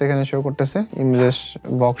 ইমেজেস এখানে শো করতেছে, ইমেজেস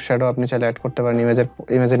বক্স শ্যাডো আপনি চাইলে অ্যাড করতে পারেন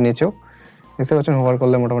ইমেজের নিচেও। দেখতে পাচ্ছেন হোভার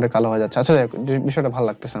করলে মোটামুটি কালো হয়ে যাচ্ছে। আচ্ছা, বিষয়টা ভালো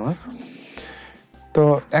লাগতেছে আমার। তো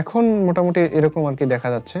এখন মোটামুটি এরকম আর কি দেখা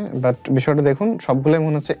যাচ্ছে, বাট বিষয়টা দেখুন সবগুলোই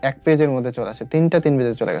মনে হচ্ছে এক পেজের মধ্যে চলে আসে, তিন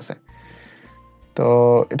পেজে চলে গেছে। তো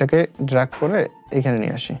এটাকে ড্র্যাগ করে এখানে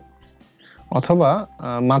নিয়ে আসি, অথবা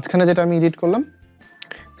মাঝখানে যেটা আমি এডিট করলাম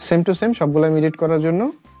সেম টু সেম সবগুলো আমি এডিট করার জন্য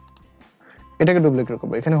এটাকে ডুপ্লিকেট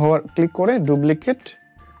করবো। এখানে হোভার ক্লিক করে ডুপ্লিকেট,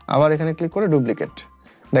 আবার এখানে ক্লিক করে ডুপ্লিকেট।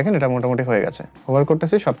 দেখেন এটা মোটামুটি হয়ে গেছে, হোভার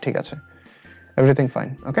করতেছি সব ঠিক আছে, এভরিথিং ফাইন।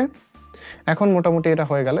 ওকে, এখন মোটামুটি এটা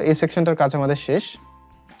হয়ে গেল। এই সেকশনটার কাজ আমাদের শেষ।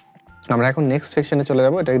 আমরা এখন নেক্সট সেকশনে চলে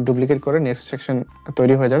যাব। এটা ডুপ্লিকেট করে নেক্সট সেকশন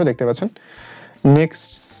তৈরি হয়ে যাবে, দেখতে পাচ্ছেন নেক্সট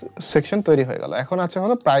সেকশন তৈরি হয়ে গেল। এখন আছে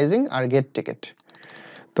হলো প্রাইজিং আর গেট টিকেট।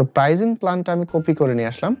 তো প্রাইজিং প্ল্যানটা আমি কপি করে নিয়ে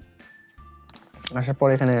আসলাম, আসার পর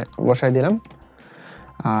এখানে বসাই দিলাম।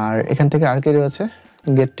 আর এখান থেকে আর কি রয়েছে,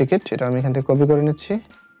 গেট টিকেট, এটা আমি এখান থেকে কপি করে নিচ্ছি,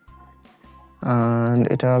 and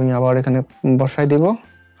এটা আমি আবার এখানে বসাই দিব।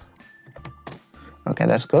 ওকে,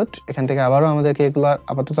 দ্যাটস গুড। এখান থেকে আবারও আমাদেরকে এগুলো,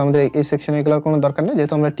 আপাতত আমাদের এই সেকশনে এগুলোর কোনো দরকার নেই,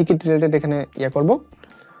 যেহেতু আমরা টিকিট রিলেটেড এখানে করব।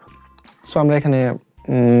 সো আমরা এখানে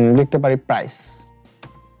লিখতে পারি প্রাইস,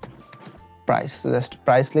 জাস্ট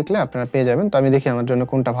প্রাইস লিখলে আপনারা পেয়ে যাবেন। তো আমি দেখি আমার জন্য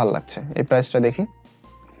কোনটা ভালো লাগছে, এই প্রাইসটা দেখি।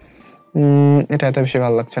 এটা এত বেশি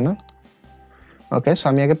ভালো লাগছে না। ওকে, সো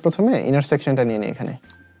আমি আগে প্রথমে ইনার সেকশনটা নিয়ে নিই এখানে,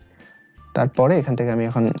 তারপরে এখান থেকে আমি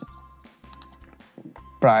এখন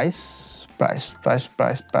প্রাইস,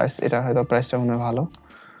 এটা হয়তো প্রাইসটা মনে হয় ভালো।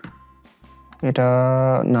 এটা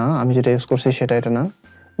না, আমি যেটা ইউজ করছি সেটা এটা না,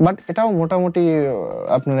 বাট এটাও মোটামুটি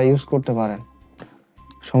আপনারা ইউজ করতে পারেন,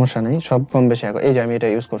 সমস্যা নেই, সব কম বেশি। এই যে আমি এটা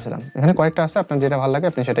ইউজ করছিলাম, এখানে কয়েকটা আছে, আপনার যেটা ভালো লাগে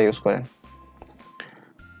আপনি সেটা ইউজ করেন।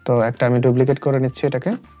 তো একটা আমি ডুপ্লিকেট করে নিচ্ছি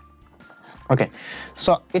এটাকে। ওকে,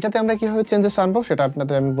 সো এটাতে আমরা কিভাবে চেঞ্জেস আনবো সেটা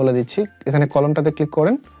আপনাদের আমি বলে দিচ্ছি। এখানে কলমটাতে ক্লিক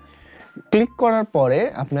করেন, ক্লিক করার পরে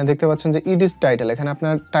আপনারা দেখতে পাচ্ছেন যে এডিট টাইটেল, এখানে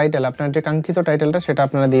আপনার টাইটেল, আপনার যে কাঙ্ক্ষিত টাইটেলটা সেটা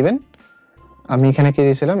আপনারা দিবেন। আমি এখানে কি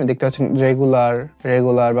দিয়েছিলাম দেখতে পাচ্ছেন,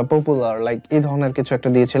 রেগুলার বা পপুলার, লাইক এই ধরনের কিছু একটা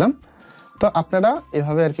দিয়েছিলাম। তো আপনারা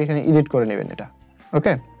এভাবে আর কি এখানে এডিট করে নেবেন এটা।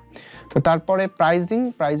 ওকে, তো তারপরে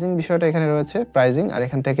প্রাইজিং বিষয়টা এখানে রয়েছে, প্রাইজিং। আর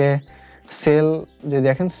এখান থেকে সেল, যে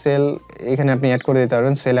দেখেন সেল এখানে আপনি অ্যাড করে দিতে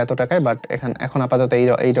পারবেন, সেল এত টাকায়, বাট এখন আপাতত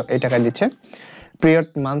এই টাকায় দিচ্ছে। পিরিয়ড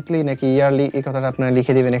মান্থলি নাকি ইয়ারলি, এই কথাটা আপনারা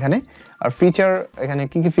লিখে দিবেন এখানে। আর ফিচার, এখানে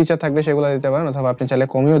কি কি ফিচার থাকবে সেগুলো দিতে পারেন, অথবা আপনি চাইলে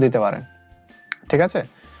কমিয়েও দিতে পারেন। ঠিক আছে,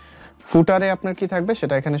 ফুটারে আপনার কি থাকবে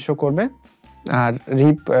সেটা এখানে শো করবে। আর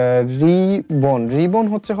রিবন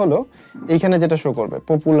হচ্ছে হলো এইখানে যেটা শো করবে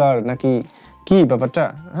পপুলার নাকি কি ব্যাপারটা,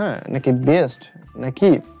 হ্যাঁ, নাকি বেস্ট নাকি,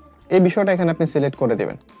 এই বিষয়টা এখানে আপনি সিলেক্ট করে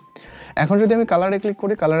দিবেন। এখন যদি আমি কালারে ক্লিক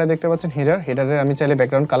করি, কালারে দেখতে পাচ্ছেন হেডারে আমি চাইলে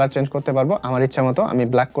ব্যাকগ্রাউন্ড কালার চেঞ্জ করতে পারবো আমার ইচ্ছা মতো। আমি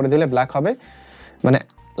ব্ল্যাক করে দিলে ব্ল্যাক হবে, মানে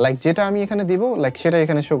লাইক যেটা আমি এখানে দিব লাইক সেটা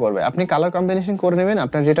এখানে শো করবে। আপনি কালার কম্বিনেশন করে নেবেন,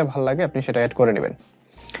 আপনার যেটা ভালো লাগে আপনি সেটা অ্যাড করে নেবেন।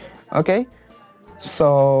 ওকে, সো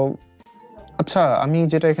আচ্ছা, আমি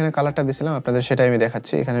যেটা এখানে কালারটা দিছিলাম আপনাদের সেটাই আমি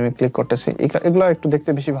দেখাচ্ছি। এখানে আমি ক্লিক করতেছি, এগুলো একটু দেখতে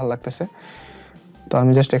বেশি ভালো লাগতেছে, তো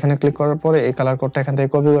আমি জাস্ট এখানে ক্লিক করার পরে এই কালার কোডটা এখান থেকে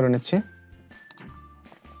কপি করে নিচ্ছি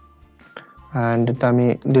এন্ড এটা আমি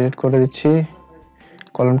ডিলিট করে দিচ্ছি।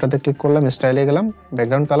 কলমটাতে ক্লিক করলাম, স্টাইলে গেলাম,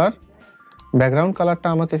 ব্যাকগ্রাউন্ড কালারটা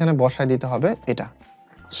আমাকে এখানে বসায় দিতে হবে এটা।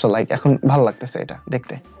 সো লাইক এখন ভালো লাগতেছে এটা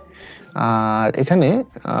দেখতে। আর এখানে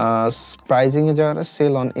প্রাইজিং এ যারা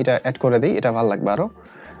সেল অন এটা অ্যাড করে দিই, এটা ভালো লাগবে আরো।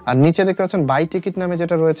 আর নিচে দেখতে পাচ্ছেন বাই টিকিট নামে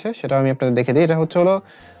যেটা রয়েছে সেটা আমি আপনাদের দেখে দিই। এটা হচ্ছে হলো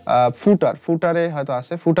ফুটারে হয়তো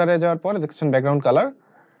আছে, ফুটারে যাওয়ার পরে দেখছেন ব্যাকগ্রাউন্ড কালার,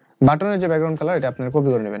 বাটনের যে ব্যাকগ্রাউন্ড কালার এটা আপনারা কপি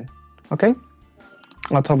করে নেবেন। ওকে,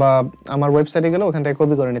 অথবা আমার ওয়েবসাইটে গেলে ওখান থেকে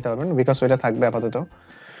কপি করে নিতে পারবেন, বিকজ ওইটা থাকবে আপাতত।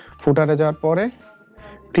 ফুটারে যাওয়ার পরে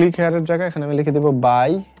ক্লিক হেয়ারের জায়গায় এখানে আমি লিখে দেব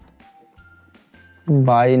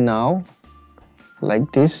বাই নাও লাইক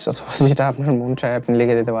দিস, অথবা যেটা আপনার মন চায় আপনি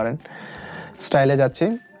লিখে দিতে পারেন। স্টাইলে যাচ্ছি,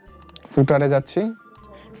 ফুটারে যাচ্ছি,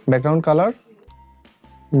 ব্যাকগ্রাউন্ড কালার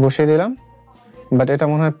বসিয়ে দিলাম, বাট এটা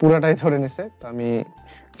মনে হয় পুরাটাই ধরে নিছে, তো আমি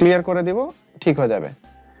ক্লিয়ার করে দিব, ঠিক হয়ে যাবে।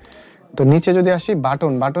 তো নিচে যদি আসি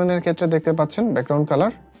বাটনের ক্ষেত্রে দেখতে পাচ্ছেন ব্যাকগ্রাউন্ড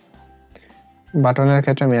কালার, বাটনের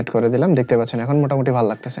ক্ষেত্রে আমি অ্যাড করে দিলাম, দেখতে পাচ্ছেন এখন মোটামুটি ভালো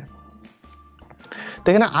লাগতেছে। তো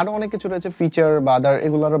এখানে আরো অনেক কিছু রয়েছে, ফিচার বা আদার,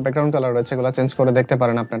 এগুলোরও ব্যাকগ্রাউন্ড কালার রয়েছে, এগুলো চেঞ্জ করে দেখতে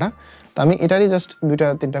পারেন আপনারা। তো আমি এটারই জাস্ট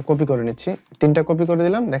তিনটা কপি করে নিচ্ছি, তিনটা কপি করে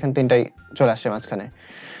দিলাম, দেখেন তিনটাই চলে আসছে মাঝখানে।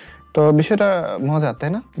 তো বিষয়টা মজার, তাই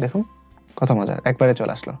না? দেখুন কত মজার, একবারে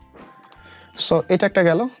চলে আসলো। সো এটা একটা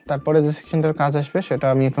গেল। তারপরে যে সেকশনটার কাজ আসবে সেটা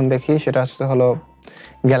আমি এখন দেখি, সেটা আসছে হলো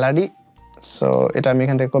গ্যালারি। সো এটা আমি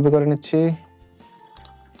এখান থেকে কপি করে নিচ্ছি,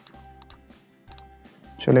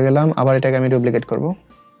 চলে গেলাম, আবার এটাকে আমি ডুপ্লিকেট করব,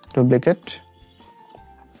 ডুপ্লিকেট,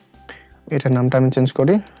 এটার নামটা আমি চেঞ্জ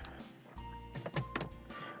করি,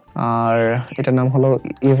 আর এটার নাম হলো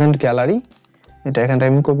ইভেন্ট গ্যালারি। এটা এখান থেকে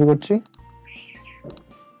আমি কপি করছি,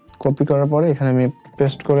 কপি করার পরে এখানে আমি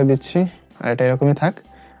পেস্ট করে দিচ্ছি, আর এটা এরকমই থাক।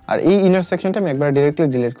 আর এই ইনার সেকশনটা আমি একবার ডিরেক্টলি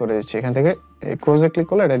ডিলিট করে দিচ্ছি, এখান থেকে ক্লোজে ক্লিক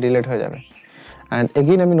করলে এটা ডিলিট হয়ে যাবে। এন্ড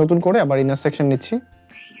এগেইন আমি নতুন করে আবার ইনার সেকশন নিচ্ছি,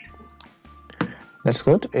 দ্যাটস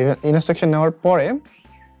গুড। ইনার সেকশন নেওয়ার পরে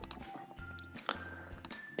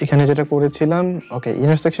এখানে যেটা করেছিলাম, ওকে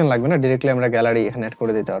ইনার সেকশন লাগবে না, ডিরেক্টলি আমরা গ্যালারি এখানে অ্যাড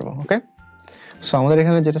করে দিতে পারবো। ওকে, সো আমাদের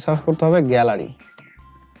এখানে যেটা সার্চ করতে হবে গ্যালারি,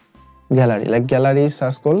 লাইক গ্যালারি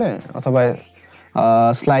সার্চ করলে, অথবা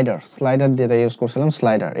স্লাইডার যেটা ইউজ করছিলাম,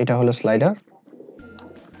 স্লাইডার, এটা হলো স্লাইডার,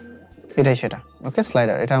 এটাই সেটা। ওকে,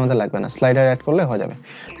 স্লাইডার এটা আমাদের লাগবে না, স্লাইডার অ্যাড করলে হয়ে যাবে।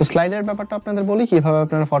 তো স্লাইডার ব্যাপারটা আপনাদের বলি কিভাবে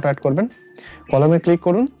আপনারা ফটো অ্যাড করবেন। কলমে ক্লিক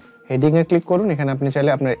করুন, হেডিং এ ক্লিক করুন, এখানে আপনি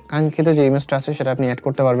চাইলে আপনার কাঙ্ক্ষিত যে ইমেজটা আছে সেটা আপনি অ্যাড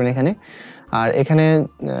করতে পারবেন এখানে। আর এখানে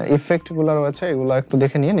ইফেক্ট গুলো রয়েছে, এগুলো একটু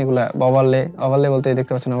দেখে নিন, এগুলা ওভারলে বলতে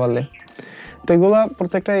দেখতে পাচ্ছেন ওভারলে, তো এগুলা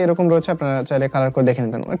প্রত্যেকটা এরকম রয়েছে, আপনারা চাইলে কালার করে দেখে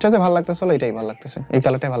নিতেন। এটাতে ভালো লাগতেছে, এটাই ভালো লাগতেছে, এই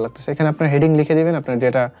কালারটাই ভালো লাগতেছে। এখানে আপনার হেডিং লিখে দিবেন, আপনার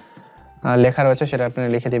যেটা লেখা রয়েছে সেটা আপনি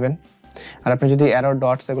লিখে দিবেন। আর আপনি যদি অ্যারো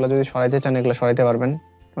ডটস এগুলো যদি সরাইতে চান এগুলো সরাইতে পারবেন।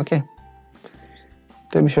 ওকে,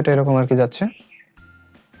 তো এই বিষয়টা এরকম আর কি যাচ্ছে।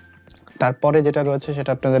 তারপরে যেটা রয়েছে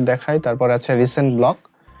সেটা আপনাদের দেখাই। তারপরে আছে রিসেন্ট ব্লগ।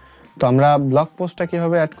 তো আমরা ব্লগ পোস্টটা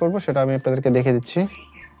কিভাবে অ্যাড করব সেটা আমি আপনাদেরকে দেখে দিচ্ছি।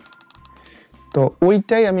 তো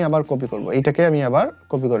ওইটাই আমি আবার কপি করব, এইটাকে আমি আবার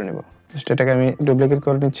কপি করে নেব, জাস্ট এটাকে আমি ডুপ্লিকেট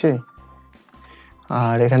করে নিচ্ছি,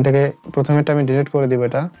 আর এখান থেকে প্রথমেরটা আমি ডিলিট করে দিব,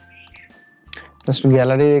 এটা জাস্ট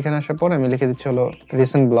গ্যালারি এখানে আসার পর আমি লিখে দিচ্ছি হলো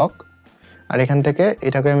রিসেন্ট ব্লগ, আর এখান থেকে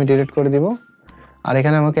এটাকে আমি ডিলিট করে দিব। আর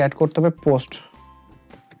এখানে আমাকে অ্যাড করতে হবে পোস্ট।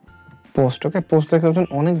 ওকে, পোস্ট দেখতে পাচ্ছেন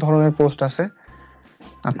অনেক ধরনের পোস্ট আছে,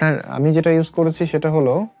 আমি যেটা ইউজ করেছি সেটা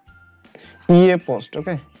হলো ইএ পোস্ট।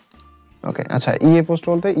 ওকে, আচ্ছা, ইএ পোস্ট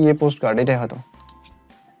বলতে ইএ পোস্ট কার্ড, এটাই হয়তো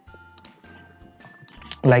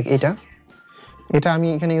লাইক এটা আমি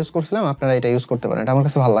এখানে ইউজ করছিলাম, আপনারা এটা ইউজ করতে পারেন, এটা আমার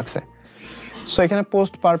কাছে ভালো লাগছে। সো এখানে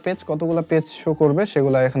পোস্ট পার পেজ কতগুলো পেজ শো করবে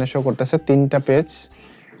সেগুলো এখানে শো করতেছে, 3টা পেজ।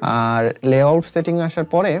 আর লেআউট সেটিং আসার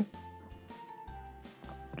পরে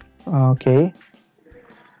ওকে,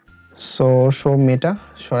 সো শো মেটা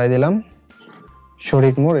সরাই দিলাম, শো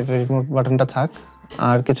রিমোট, এটা রিমোট বাটনটা থাক,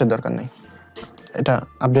 আর কিছু দরকার নেই, এটা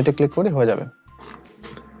আপডেটে ক্লিক করে হয়ে যাবে।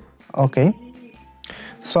 ওকে,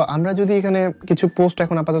 সো আমরা যদি এখানে কিছু পোস্ট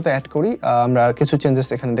এখন আপাতত অ্যাড করি, আমরা কিছু চেঞ্জেস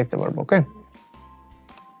এখানে দেখতে পারবো।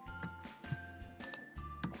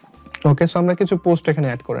 ওকে, সো আমরা কিছু পোস্ট এখানে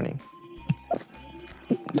অ্যাড করে নিই,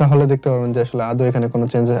 তাহলে দেখতে পারবেন যে আসলে আদৌ এখানে কোনো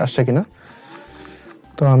চেঞ্জ আসছে কিনা।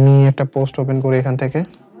 তো আমি একটা পোস্ট ওপেন করি এখান থেকে,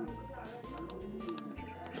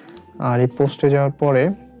 আর এই পোস্টে যাওয়ার পরে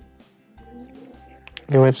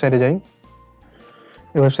এই ওয়েবসাইটে যাই।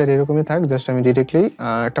 এই ওয়েবসাইট এরকমই থাক, জাস্ট আমি ডিরেক্টলি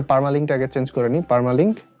একটা পার্মালিঙ্কটা আগে চেঞ্জ করে নিই।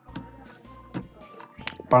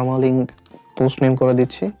 পার্মালিঙ্ক পোস্ট নেম করে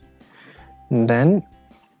দিচ্ছি, দেন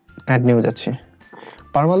অ্যাড নিউ যাচ্ছি।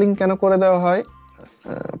 পার্মালিঙ্ক কেন করে দেওয়া হয়?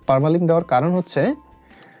 পার্মালিঙ্ক দেওয়ার কারণ হচ্ছে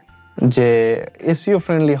যে এসইও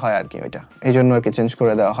ফ্রেন্ডলি হয় আর কি, ওইটা এই জন্য আর কি চেঞ্জ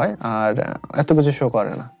করে দেওয়া হয়, আর এত কিছু শো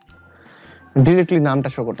করে না, ডিরেক্টলি নামটা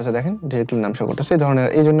শো করতেছে, দেখেন ডিরেক্টলি নাম শো করতেছে, এই ধরনের,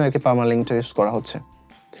 এই জন্য আর কি পার্মালিঙ্কটা ইউজ করা হচ্ছে।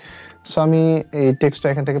 সো আমি এই টেক্সটটা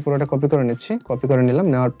এখান থেকে পুরোটা কপি করে নিচ্ছি, কপি করে নিলাম।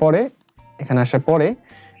 নেওয়ার পরে এখানে আসার পরে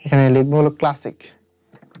এখানে লিখবো হলো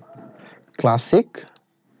ক্লাসিক,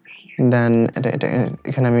 দেন এটা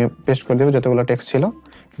এখানে আমি পেস্ট করে দেবো যতগুলো টেক্সট ছিল।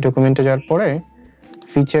 ডকুমেন্টে যাওয়ার পরে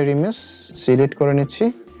ফিচার ইমেজ সিলেক্ট করে নিচ্ছি,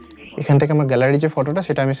 এখান থেকে আমার গ্যালারি যে ফটোটা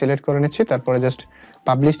সেটা আমি সিলেক্ট করে নিচ্ছি। তারপরে জাস্ট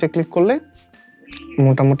পাবলিশে ক্লিক করলে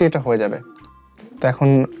মোটামুটি এটা হয়ে যাবে। তো এখন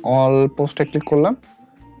অল পোস্টে ক্লিক করলাম,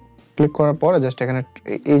 ক্লিক করার পরে জাস্ট এখানে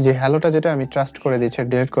এই যে হ্যালোটা যেটা আমি ট্রাস্ট করে দিচ্ছি,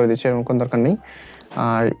 ডিলিট করে দিচ্ছি, এরকম কোনো দরকার নেই।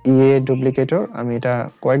 আর ডুপ্লিকেটর আমি এটা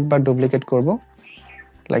কয়েকবার ডুপ্লিকেট করব,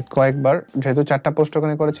 লাইক কয়েকবার, যেহেতু 4টা পোস্ট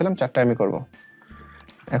ওখানে করেছিলাম 4টা আমি করব।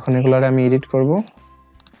 এখন এগুলারে আমি এডিট করব,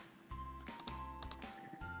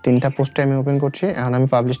 3টা পোস্টে আমি ওপেন করছি। এখন আমি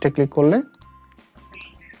পাবলিশে ক্লিক করলে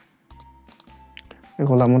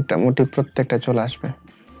এগুলা মোটামুটি প্রত্যেকটা চলে আসবে,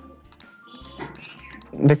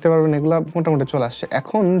 দেখতে পারবেন এগুলা মোটামুটি চলে আসছে।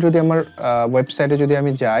 এখন যদি আমার ওয়েবসাইটে যদি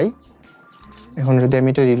আমি যাই, এখন যদি আমি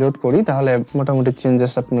এটা রিলোড করি, তাহলে মোটামুটি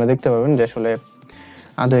চেঞ্জেস আপনারা দেখতে পারবেন যে আসলে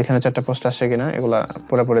আদৌ এখানে 4টা পোস্ট আসছে কিনা, এগুলা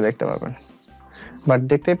পরে দেখতে পারবেন। বাট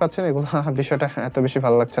দেখতেই পাচ্ছেন এগুলো বিষয়টা এত বেশি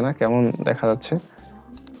ভালো লাগছে না, কেমন দেখা যাচ্ছে।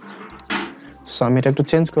 সো আমি এটা একটু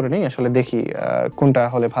চেঞ্জ করে নিই, আসলে দেখি কোনটা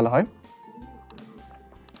হলে ভালো হয়।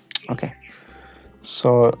 ওকে,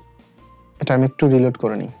 সো এটা আমি একটু রিলোড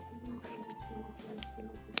করে নিই।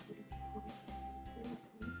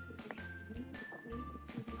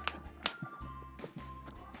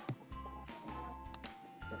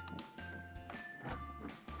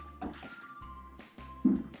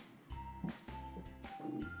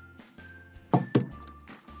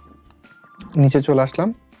 নিচে চলে আসলাম,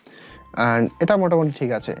 এন্ড এটা মোটামুটি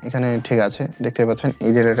ঠিক আছে, এখানে ঠিক আছে, দেখতে পাচ্ছেন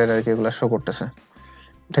এই যে রেটের আর কি এগুলো শো করতেছে,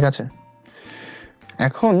 ঠিক আছে।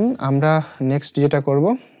 এখন আমরা নেক্সট যেটা করব,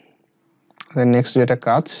 নেক্সট যেটা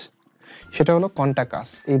কাজ সেটা হলো কন্টাক্ট আস,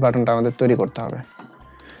 এই বাটনটা আমাদের তৈরি করতে হবে।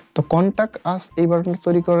 তো কন্টাক্ট আস এই বাটনটা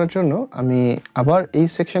তৈরি করার জন্য আমি আবার এই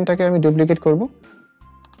সেকশনটাকে আমি ডুপ্লিকেট করব,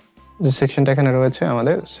 যে সেকশনটা এখানে রয়েছে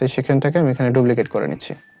আমাদের, সেই সেকশনটাকে আমি এখানে ডুপ্লিকেট করে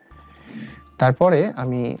নিচ্ছি। তারপরে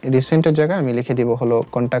আমি রিসেন্টের জায়গায় আমি লিখে দিব হলো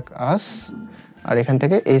কন্টাক্ট আস, আর এখান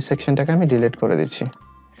থেকে এই সেকশনটাকে আমি ডিলিট করে দিচ্ছি।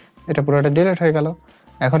 এটা পুরোটা ডিলিট হয়ে গেল।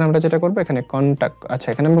 এখন আমরা যেটা করব, এখানে কন্টাক্ট, আচ্ছা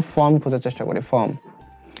এখানে আমরা ফর্ম খোঁজার চেষ্টা করি, ফর্ম।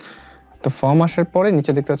 তো ফর্ম আসার পরে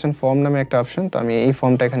নিচে দেখতে পাচ্ছেন ফর্ম নামে একটা অপশন, তো আমি এই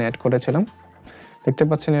ফর্মটা এখানে অ্যাড করেছিলাম, দেখতে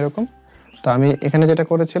পাচ্ছেন এরকম। তো আমি এখানে যেটা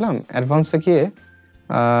করেছিলাম, অ্যাডভান্সে গিয়ে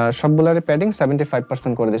সবগুলোর প্যাডিং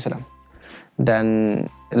 75% করে দিয়েছিলাম, দেন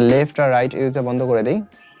লেফট আর রাইট এরিয়া বন্ধ করে দেই,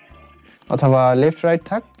 অথবা লেফট রাইট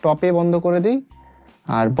থাক, টপে বন্ধ করে দিই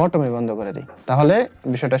আর বটমে বন্ধ করে দিই, তাহলে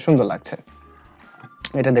বিষয়টা সুন্দর লাগছে।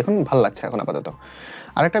 এটা দেখুন ভালো লাগছে এখন আপাতত।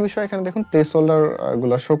 আরেকটা বিষয়, এখানে দেখুন প্লেস হোল্ডার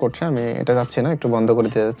গুলো শো করছে, আমি এটা যাচ্ছি না, একটু বন্ধ করে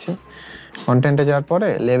দিয়ে যাচ্ছি। কন্টেন্টে যাওয়ার পরে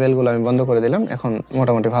লেভেলগুলো আমি বন্ধ করে দিলাম, এখন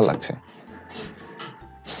মোটামুটি ভালো লাগছে।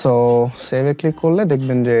 সো সেভে ক্লিক করলে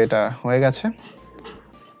দেখবেন যে এটা হয়ে গেছে।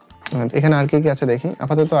 এখানে আর কি কি আছে দেখি,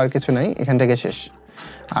 আপাতত আর কিছু নাই, এখান থেকে শেষ।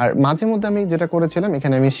 আর মাঝে মধ্যে আমি যেটা করেছিলাম,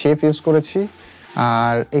 এখানে আমি শেপ ইউজ করেছি,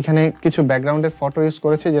 আর এখানে কিছু ব্যাকগ্রাউন্ডের ফটো ইউজ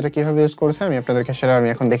করেছি, যেটা কিভাবে ইউজ করেছে আমি আপনাদেরকে সেটা আমি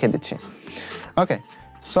এখন দেখে দিচ্ছি। ওকে,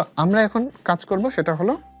 সো আমরা এখন কাজ করব সেটা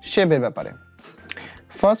হলো শেপের ব্যাপারে।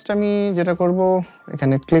 ফার্স্ট আমি যেটা করব,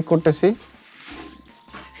 এখানে ক্লিক করতেছি।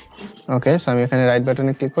 ওকে, সো আমি এখানে রাইট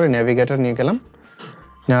বাটনে ক্লিক করে নেভিগেটর নিয়ে গেলাম,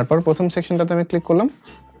 নেওয়ার পর প্রথম সেকশনটাতে আমি ক্লিক করলাম।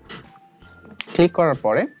 ক্লিক করার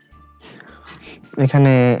পরে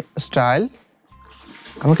এখানে স্টাইল,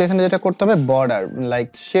 আমাকে এখানে যেটা করতে হবে border, like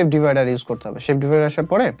shape divider use করতে হবে। শেপ ডিভাইডার আসার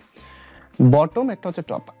পরে বটম একটা হচ্ছে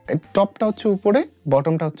টপ, টপটা হচ্ছে উপরে,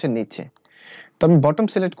 বটমটা হচ্ছে নিচে। তো আমি বটম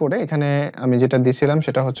সিলেক্ট করে এখানে আমি যেটা দিয়েছিলাম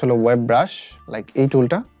সেটা হচ্ছে ওয়েব ব্রাশ, লাইক এই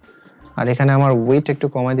টুলটা। আর এখানে আমার ওয়েট একটু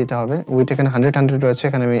কমাই দিতে হবে, ওয়েট এখানে 100 রয়েছে,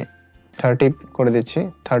 এখানে আমি 30 করে দিচ্ছি।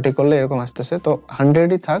 30 করলে এরকম আসতেছে, তো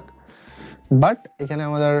 100ই থাক, বাট এখানে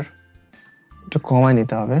আমাদের একটু কমাই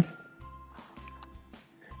নিতে হবে।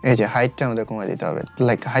 এই যে হাইটটা আমাদের কমাই দিতে হবে,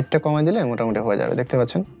 লাইক হাইটটা কমাই দিলে মোটামুটি হয়ে যাবে, দেখতে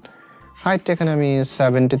পাচ্ছেন। হাইটটা এখানে আমি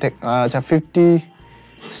 70 থেকে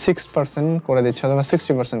 56% করে দিচ্ছি, অথবা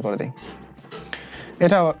 60% করে দিই।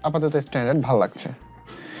 এটা আপাতত স্ট্যান্ডার্ড ভালো লাগছে।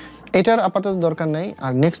 এটার আপাতত দরকার নাই।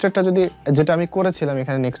 আর নেক্সট এরটা যদি, যেটা আমি করেছিলাম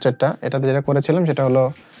এখানে নেক্সট এরটা, এটাতে যেটা করেছিলাম সেটা হলো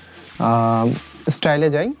স্টাইলে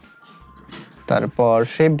যাই, তারপর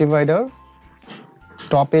শেপ ডিভাইডার,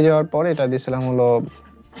 টপে যাওয়ার পর এটা দিয়েছিলাম হলো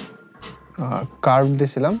কার্ভ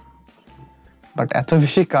দিয়েছিলাম, বাট এত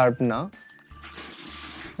বেশি কার্ভ না,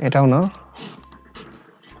 এটাও না,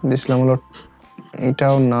 দিয়েছিলাম হলো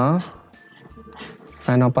এটাও না,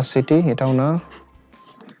 ফ্যান অপাসিটি এটাও না।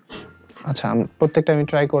 আচ্ছা, প্রত্যেকটা আমি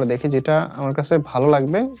ট্রাই করে দেখি, যেটা আমার কাছে ভালো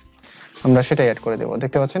লাগবে আমরা সেটাই অ্যাড করে দেব।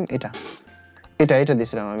 দেখতে পাচ্ছেন এটা এটা এটা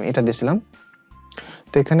দিয়েছিলাম আমি, এটা দিয়েছিলাম।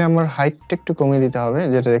 তো এখানে আমার হাইটটা একটু কমিয়ে দিতে হবে,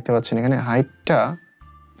 যেটা দেখতে পাচ্ছেন এখানে হাইটটা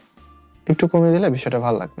একটু কমিয়ে দিলে বিষয়টা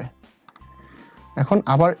ভালো লাগবে। এখন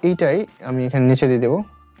আবার এইটাই আমি এখানে নিচে দিয়ে দেব,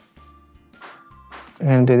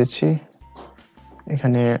 এখানে দিয়ে দিচ্ছি,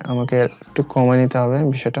 এখানে আমাকে একটু কমিয়ে নিতে হবে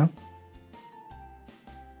বিষয়টা।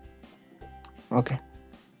 ওকে,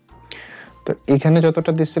 তো এখানে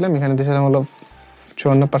যতটা দিচ্ছিলাম, এখানে দিচ্ছিলাম হলো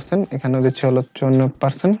 54%, এখানে দিচ্ছি হলো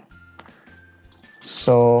 54%।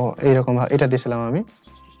 সো এইরকম এটা দিয়েছিলাম আমি।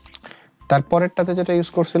 তারপরেরটাতে যেটা ইউজ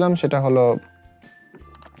করছিলাম সেটা হলো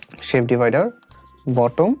shape divider,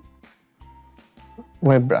 bottom,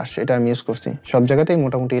 web brush, এটা আমি ইউজ করছি সব জায়গাতেই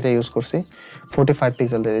মোটামুটি এটা ইউজ করছি। 45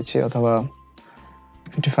 পিক্সেল দিয়ে দিচ্ছি অথবা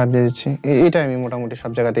 55 দিয়ে দিচ্ছি, এটা আমি মোটামুটি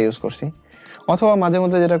সব জায়গাতে ইউজ করছি। অথবা মাঝে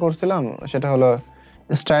মধ্যে যেটা করছিলাম সেটা হলো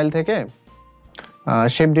স্টাইল থেকে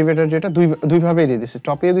শেপ ডিভাইডার, যেটা দুই ভাবেই দিয়ে দিচ্ছি,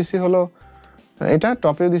 টপেও দিচ্ছি হলো এটা,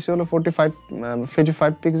 টপেও দিচ্ছি হলো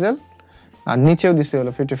 55 পিক্সেল, আর নিচেও দিচ্ছি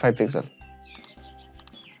হলো 55 পিক্সেল,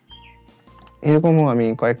 এরকমও আমি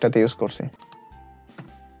কয়েকটাতে ইউজ করছি।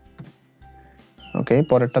 ওকে,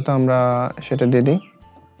 পরেরটা তো আমরা সেটা দিয়ে দিই,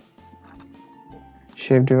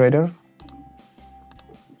 শেপ ডিভাইডার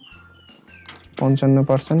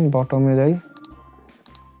 55%, বটমে যাই,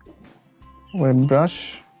 ওয়েব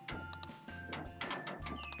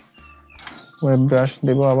ব্রাশ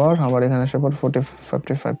দেব আবার এখানে এসে পর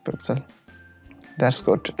 55 পিক্সেল। That's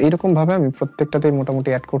good. এইরকম ভাবে আমি প্রত্যেকটাতেই মোটামুটি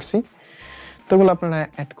অ্যাড করছি, তো এগুলো আপনারা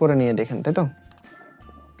অ্যাড করে নিয়ে দেখেন, তাই তো?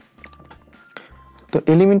 তো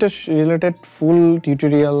এলিমেন্টর রিলেটেড ফুল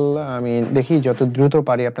টিউটোরিয়াল আমি দেখি যত দ্রুত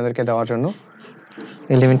পারি আপনাদেরকে দেওয়ার জন্য,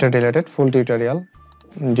 এলিমেন্টর রিলেটেড ফুল টিউটোরিয়াল,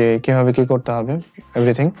 যে কিভাবে কি করতে হবে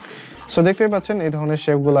এভরিথিং। সো দেখতেই পাচ্ছেন এই ধরনের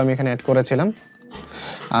শেপগুলো আমি এখানে অ্যাড করেছিলাম।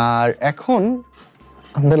 আর এখন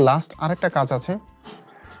আমাদের লাস্ট আরেকটা কাজ আছে,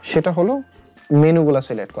 সেটা হলো মেনুগুলা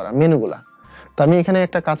সিলেক্ট করা, মেনুগুলা। তো আমি এখানে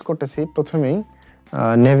একটা কাজ করতেছি, প্রথমেই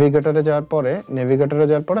নেভিগেটরে যাওয়ার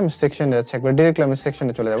পরে আমি সেকশনে যাচ্ছি, একবার ডিরেক্টলি আমি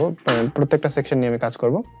সেকশনে চলে যাব, প্রত্যেকটা সেকশন নিয়ে আমি কাজ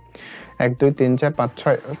করব। 1 2 3 4 5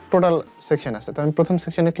 6 টোটাল সেকশন আছে। তো আমি প্রথম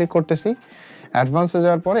সেকশনে ক্লিক করতেছি, অ্যাডভান্সে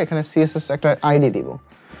যাওয়ার পরে এখানে সিএসএস একটা আইডি দিব,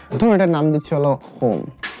 ধরুন এটার নাম দিচ্ছি হলো হোম,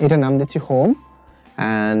 এটার নাম দিচ্ছি হোম,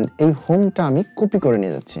 অ্যান্ড এই হোমটা আমি কপি করে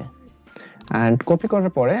নিয়ে যাচ্ছি। অ্যান্ড কপি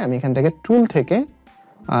করার পরে আমি এখান থেকে টুল থেকে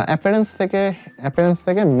অ্যাপিয়ারেন্স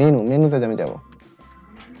থেকে মেনুতে আমি যাব,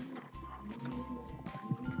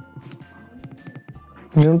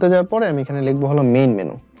 মেনুতে যাওয়ার পরে আমি এখানে লিখবো হলো মেইন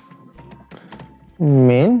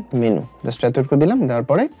মেনু, জাস্ট এতটুকু দিলাম। দেওয়ার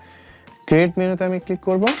পরে ক্রিয়েট মেনুতে আমি ক্লিক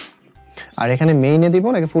করব, আর এখানে মেইনে দিব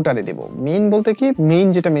নাকি ফুটারে দিব। মেইন বলতে কি, মেইন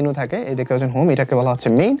যেটা মেনু থাকে, এই দেখতে পাচ্ছেন হোম, এটাকে বলা হচ্ছে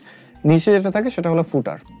মেইন, নিচে যেটা থাকে সেটা হলো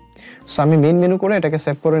ফুটার। সো আমি মেইন মেনু করে এটাকে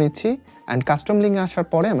সেভ করে নিচ্ছি। অ্যান্ড কাস্টম লিঙ্ক আসার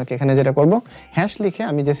পরে আমাকে এখানে যেটা করব, হ্যাশ লিখে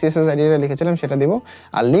আমি যে সিএসএস আইডিটা লিখেছিলাম সেটা দিব,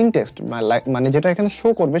 আর লিঙ্ক টেক্সট মানে যেটা এখানে শো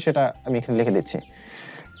করবে সেটা আমি এখানে লিখে দিচ্ছি।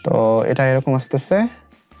 তো এটা এরকম আসতেছে।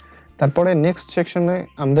 তারপরে নেক্সট সেকশনে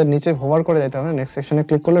আমাদের নিচে হোভার করে যেতে হবে, নেক্সট সেকশনে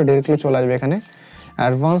ক্লিক করলে ডাইরেক্টলি চলে আসবে এখানে।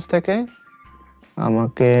 অ্যাডভান্স থেকে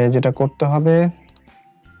আমাকে যেটা করতে হবে,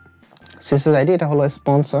 সিএসএস আইডি এটা হলো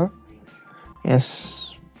স্পন্সর,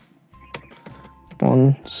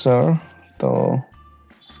 তো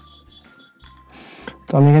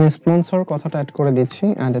আমি এখানে স্পন্সর কথাটা অ্যাড করে দিচ্ছি,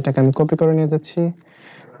 অ্যান্ড এটাকে আমি কপি করে নিয়ে যাচ্ছি,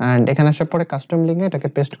 অ্যান্ড এখানে আসার পরে কাস্টম লিঙ্কে এটাকে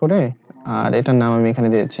পেস্ট করে আর এটার নাম আমি এখানে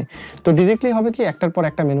দিয়ে দিচ্ছি। তো ডিরেক্টলি হবে কি, একটার পর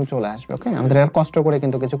একটা মেনু চলে আসবে। ওকে, আমাদের আর কষ্ট করে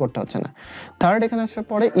কিন্তু কিছু করতে হচ্ছে না। থার্ড, এখানে আসার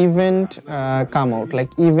পরে event come out, like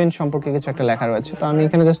event সম্পর্কে কিছু একটা লেখা রয়েছে। তো আমি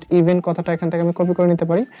এখানে জাস্ট ইভেন্ট কথাটা এখান থেকে আমি কপি করে নিতে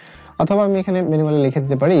পারি, অথবা আমি এখানে ম্যানুয়ালি লিখে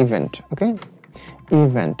দিতে পারি ইভেন্ট।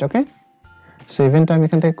 ওকে, সো ইভেন্টটা আমি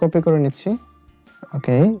এখান থেকে কপি করে নিচ্ছি।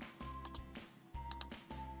 ওকে,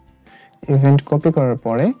 ইভেন্ট কপি করার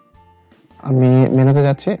পরে আমি মেনুতে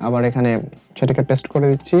যাচ্ছি, আবার এখানে সেটাকে পেস্ট করে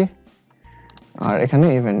দিচ্ছি, আর এখানে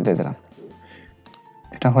ইভেন্ট দিয়ে দিলাম।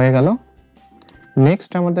 এটা হয়ে গেল।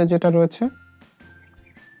 নেক্সট আমাদের যেটা রয়েছে,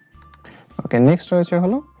 ওকে, নেক্সট রয়েছে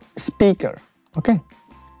হলো স্পিকার। ওকে,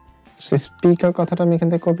 সো স্পিকার কথাটা আমি এখান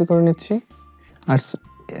থেকে কপি করে নিচ্ছি, আর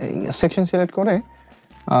সেকশন সিলেক্ট করে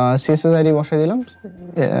সিএসএস আইডি বসাই দিলাম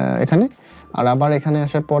এখানে, আর আবার এখানে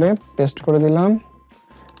আসার পরে পেস্ট করে দিলাম,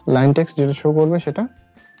 লাইন টেক্সট যেটা শো করবে সেটা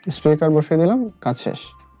স্পিকার বসিয়ে দিলাম, কাজ শেষ।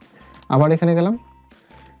 আবার এখানে গেলাম,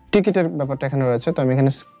 টিকিটের ব্যাপারটা এখানে রয়েছে, তো আমি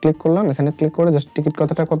এখানে ক্লিক করলাম, এখানে ক্লিক করে জাস্ট টিকিট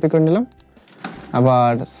কথাটা কপি করে নিলাম।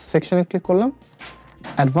 আবার সেকশনে ক্লিক করলাম,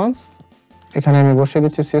 অ্যাডভান্স, এখানে আমি বসিয়ে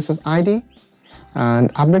দিচ্ছি সিএসএস আইডি এন্ড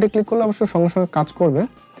আপডেটে ক্লিক করলে অবশ্য সঙ্গে সঙ্গে কাজ করবে।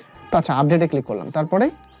 তো আচ্ছা, আপডেটে ক্লিক করলাম, তারপরে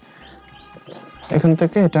এখান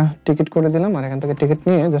থেকে এটা টিকিট করে দিলাম, আর এখান থেকে টিকিট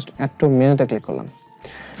নিয়ে জাস্ট অ্যাড টু মেনুতে ক্লিক করলাম।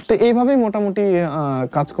 তো এইভাবেই মোটামুটি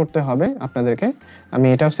কাজ করতে হবে আপনাদেরকে। আমি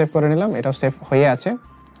এটাও সেভ করে নিলাম, এটাও সেভ হয়ে আছে।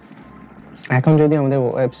 এখন যদি আমাদের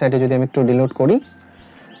ওয়েবসাইটে যদি আমি একটু রিলোড করি,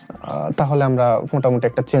 তাহলে আমরা মোটামুটি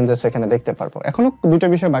একটা চেঞ্জেস এখানে দেখতে পারবো। এখনো দুটো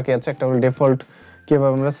বিষয় বাকি আছে, একটা হলো ডিফল্ট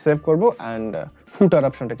কিভাবে আমরা সেভ করব এন্ড ফুটার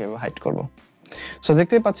অপশনটা কিভাবে হাইড করব। সো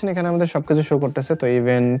দেখতেই পাচ্ছেন এখানে আমাদের সবকিছু শো করতেছে। তো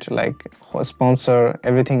ইভেন্ট, লাইক স্পন্সর,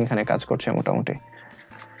 এভরিথিং এখানে কাজ করছে মোটামুটি।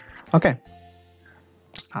 ওকে,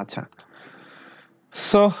 আচ্ছা,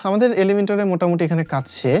 সো আমাদের এলিমেন্টরে মোটামুটি এখানে কাজ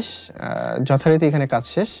শেষ, যথারীতি এখানে কাজ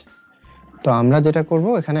শেষ। তো আমরা যেটা করব,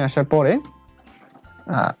 এখানে আসার পরে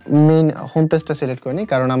মেইন হোম পেজটা সিলেক্ট করে নিই,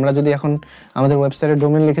 কারণ আমরা যদি এখন আমাদের ওয়েবসাইটের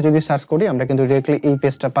ডোমেইন লিখে যদি সার্চ করি, আমরা কিন্তু ডিরেক্টলি এই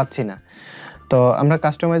পেজটা পাচ্ছি না। তো আমরা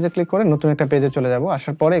কাস্টমাইজে ক্লিক করে নতুন একটা পেজে চলে যাব।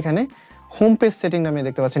 আসার পরে এখানে হোম পেজ সেটিং নামে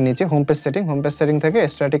দেখতে পাচ্ছেন নিচে, home page setting. Home page setting থেকে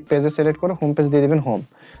স্ট্যাটিক পেজে সিলেক্ট করে হোম পেজ দিয়ে দিবেন হোম,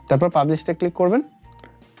 তারপর পাবলিশে ক্লিক করবেন,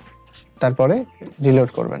 তারপরে রিলোড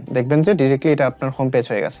করবেন, দেখবেন যে ডিরেক্টলি এটা আপনার হোম পেজ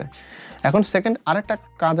হয়ে গেছে। এখন সেকেন্ড আরেকটা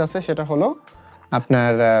কাজ আছে, সেটা হলো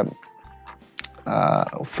আপনার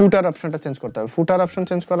ফুটার অপশনটা চেঞ্জ করতে হবে। ফুটার অপশন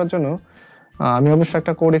চেঞ্জ করার জন্য আমি অবশ্য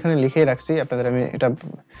একটা কোড এখানে লিখেই রাখছি, আপনাদের আমি এটা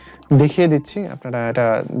দেখিয়ে দিচ্ছি, আপনারা এটা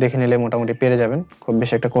দেখে নিলে মোটামুটি পেরে যাবেন, খুব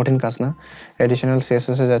বেশি একটা কঠিন কাজ না। এডিশনাল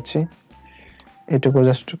সিএসএস এ যাচ্ছি, এটুকু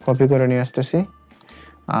জাস্ট কপি করে নিয়ে আসতেছি,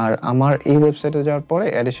 আর আমার এই ওয়েবসাইটে যাওয়ার পরে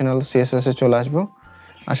এডিশনাল সিএসএস এ চলে আসবো।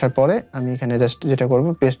 আসার পরে আমি এখানে জাস্ট যেটা করব,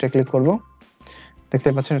 পেজটা ক্লিক করব, দেখতে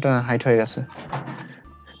পাচ্ছেন এটা হাইড হয়ে গেছে।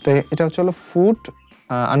 তো এটা হচ্ছে হলো ফুট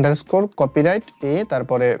আন্ডারস্কোর কপিরাইট এ,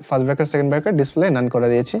 তারপরে first bracket second bracket display নান করে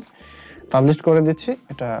দিয়েছি, পাবলিশ করে দিচ্ছি,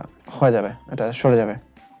 এটা হয়ে যাবে, এটা সরে যাবে।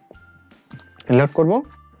 রিলোড করব,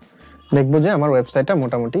 দেখবো যে আমার ওয়েবসাইটটা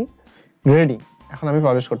মোটামুটি রেডি। এখন আমি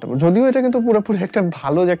পাবলিশ করতে পারবো। যদিও এটা কিন্তু পুরোপুরি একটা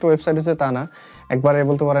ভালো যে একটা ওয়েবসাইট হচ্ছে তা না, একবারে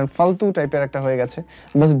বলতে পারেন ফালতু টাইপের একটা হয়ে গেছে,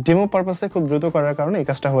 বাস ডেমো পারপাসে খুব দ্রুত করার কারণে এই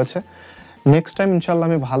কাজটা হয়েছে। নেক্সট টাইম ইনশাআল্লাহ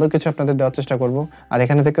আমি ভালো কিছু আপনাদের দেওয়ার চেষ্টা করব। আর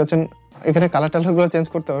এখানে থেকে হচ্ছেন, এখানে কালার টালারগুলো চেঞ্জ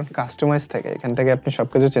করতে পারবেন কাস্টমাইজ থেকে, এখান থেকে আপনি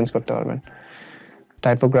সবকিছু চেঞ্জ করতে পারবেন।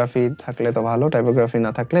 টাইপোগ্রাফি থাকলে তো ভালো, টাইপোগ্রাফি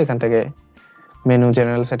না থাকলে এখান থেকে মেনু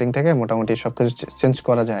জেনারেল সেটিং থেকে মোটামুটি সবকিছু চেঞ্জ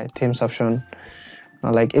করা যায়। থিমস অপশন,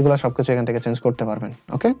 লাইক এগুলো সবকিছু এখান থেকে চেঞ্জ করতে পারবেন।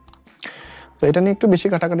 ওকে, তো এটা নিয়ে একটু বেশি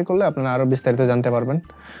কাটাকাটি করলে আপনারা আরো বিস্তারিত জানতে পারবেন।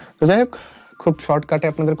 তো যাই হোক, খুব শর্টকাটে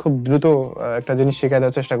আপনাদের খুব দ্রুত একটা জিনিস শেখায়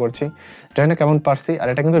দেওয়ার চেষ্টা করছি, জানি না কেমন পারছি। আর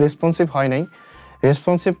এটা কিন্তু রেসপন্সিভ হয় নাই,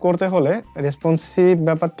 রেসপন্সিভ করতে হলে রেসপন্সিভ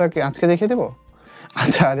ব্যাপারটা কি আজকে দেখিয়ে দেবো?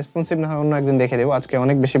 আচ্ছা, রেসপন্সিভ না হয় অন্য একদিন দেখে দেবো, আজকে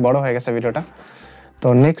অনেক বেশি বড় হয়ে গেছে ভিডিওটা। তো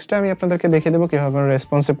নেক্সট আমি আপনাদেরকে দেখিয়ে দেবো কিভাবে আমরা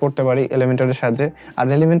রেসপন্সিভ করতে পারি এলিমেন্টরের সাহায্যে। আর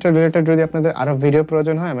এলিমেন্টর রিলেটেড যদি আপনাদের আরো ভিডিও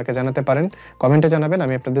প্রয়োজন হয় আমাকে জানাতে পারেন, কমেন্টে জানাবেন,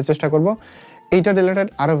 আমি আপনাদের চেষ্টা করব এইটা রিলেটেড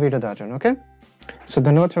আরো ভিডিও দেওয়ার জন্য। ওকে, সো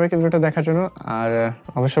ধন্যবাদ সবাইকে ভিডিওটা দেখার জন্য। আর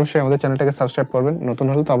অবশ্যই আমাদের চ্যানেলটাকে সাবস্ক্রাইব করবেন, নতুন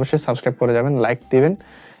হলে তো অবশ্যই সাবস্ক্রাইব করে যাবেন, লাইক দিবেন,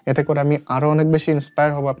 এতে করে আমি আরো অনেক বেশি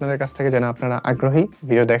ইন্সপায়ার হব আপনাদের কাছ থেকে, যেন আপনারা আগ্রহী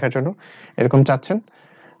ভিডিও দেখার জন্য, এরকম চাচ্ছেন।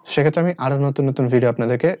 সেক্ষেত্রে আমি আরো নতুন নতুন ভিডিও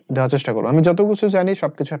আপনাদেরকে দেওয়ার চেষ্টা করবো, আমি যত কিছু জানি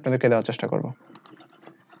সবকিছু আপনাদেরকে দেওয়ার চেষ্টা করব।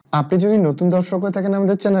 আপনি যদি নতুন দর্শক হয়ে থাকেন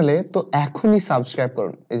আমাদের চ্যানেলে, তো এখনই সাবস্ক্রাইব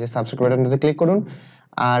করুন, এই যে সাবস্ক্রাইব বাটনটাতে ক্লিক করুন,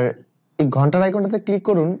 আর এই ঘন্টার আইকনটাতে ক্লিক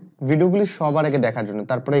করুন ভিডিওগুলি সবার আগে দেখার জন্য,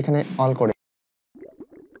 তারপরে এখানে অল করে